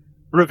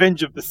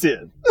Revenge of the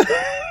Sith.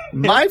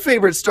 My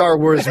favorite Star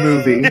Wars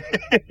movie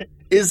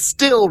is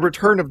still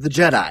Return of the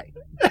Jedi.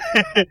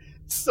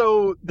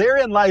 So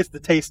therein lies the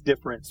taste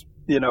difference,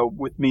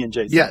 with me and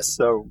Jason. Yes.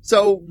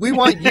 So we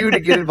want you to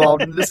get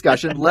involved in the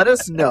discussion. Let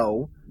us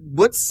know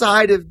what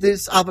side of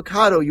this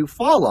avocado you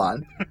fall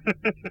on.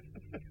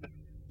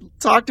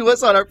 Talk to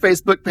us on our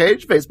Facebook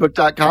page,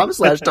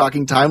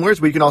 facebook.com/TalkingTimelords,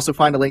 where you can also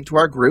find a link to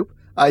our group.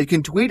 You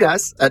can tweet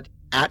us at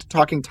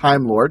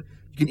TalkingTimeLord.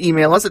 You can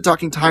email us at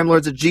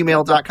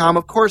TalkingTimelords@gmail.com.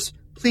 Of course,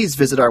 please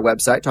visit our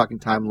website,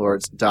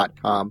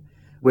 TalkingTimelords.com,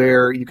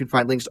 where you can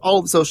find links to all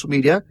of the social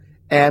media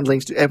and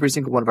links to every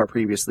single one of our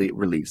previously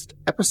released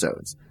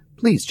episodes.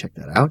 Please check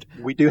that out.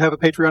 We do have a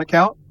Patreon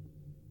account.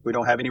 We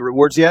don't have any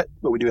rewards yet,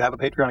 but we do have a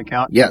Patreon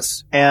account.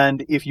 Yes.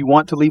 And if you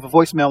want to leave a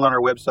voicemail on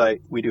our website,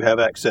 we do have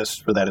access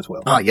for that as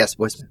well. Ah, yes,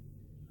 voicemail.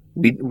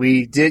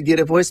 We did get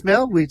a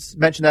voicemail. We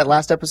mentioned that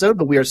last episode,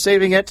 but we are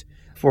saving it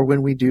for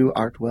when we do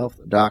our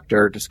 12th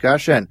Doctor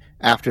discussion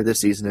after this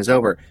season is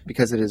over,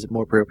 because it is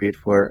more appropriate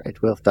for a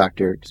 12th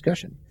Doctor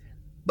discussion.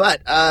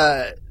 But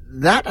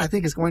that, I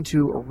think, is going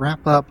to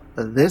wrap up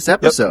this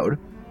episode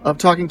of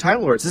Talking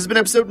Time Lords. This has been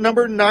episode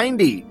number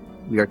 90.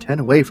 We are 10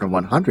 away from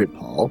 100,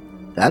 Paul.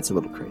 That's a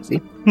little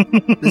crazy.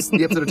 This is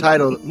the episode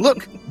titled,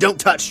 Look, Don't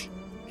Touch,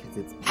 because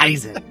it's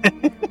poison.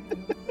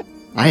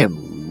 I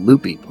am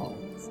loopy, Paul.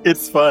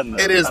 It's fun, though.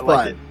 It is I fun.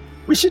 Like it.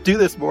 We should do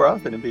this more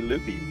often and be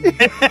loopy.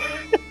 I'll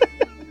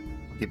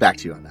get back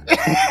to you on that.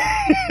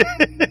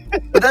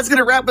 But that's going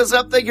to wrap us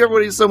up. Thank you,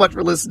 everybody, so much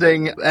for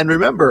listening. And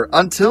remember,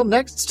 until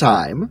next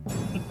time,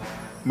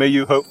 may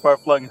you hope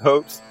far-flung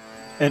hopes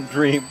and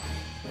dream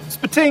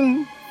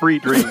spating free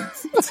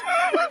dreams.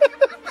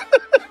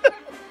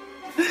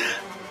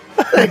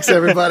 Thanks,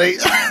 everybody.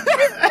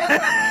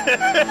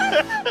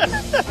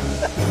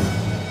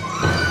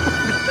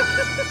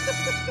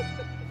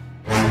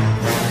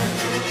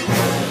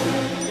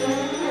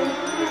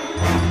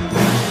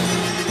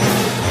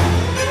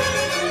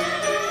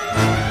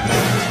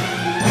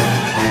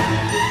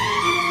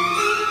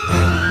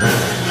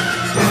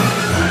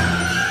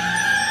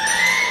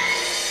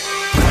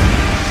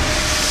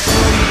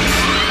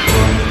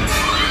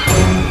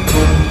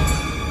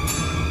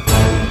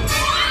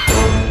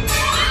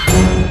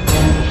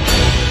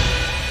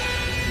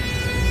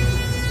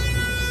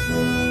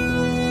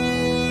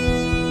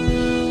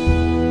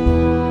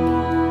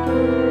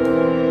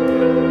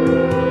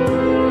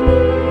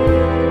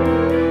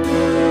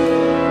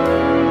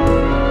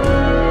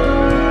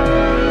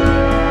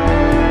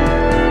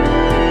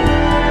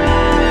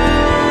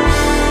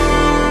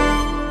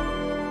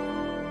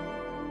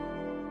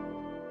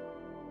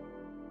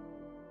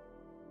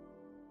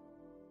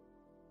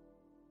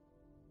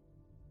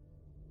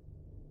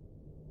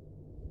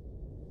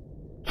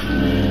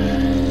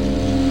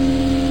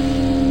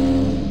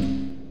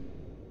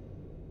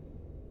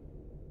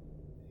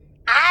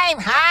 I'm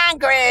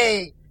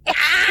hungry.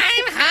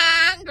 I'm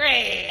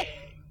hungry.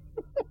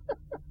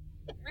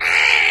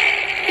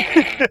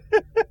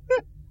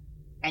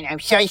 And I'm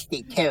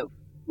thirsty, too.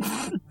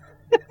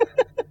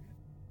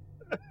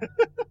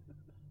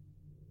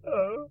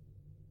 Oh.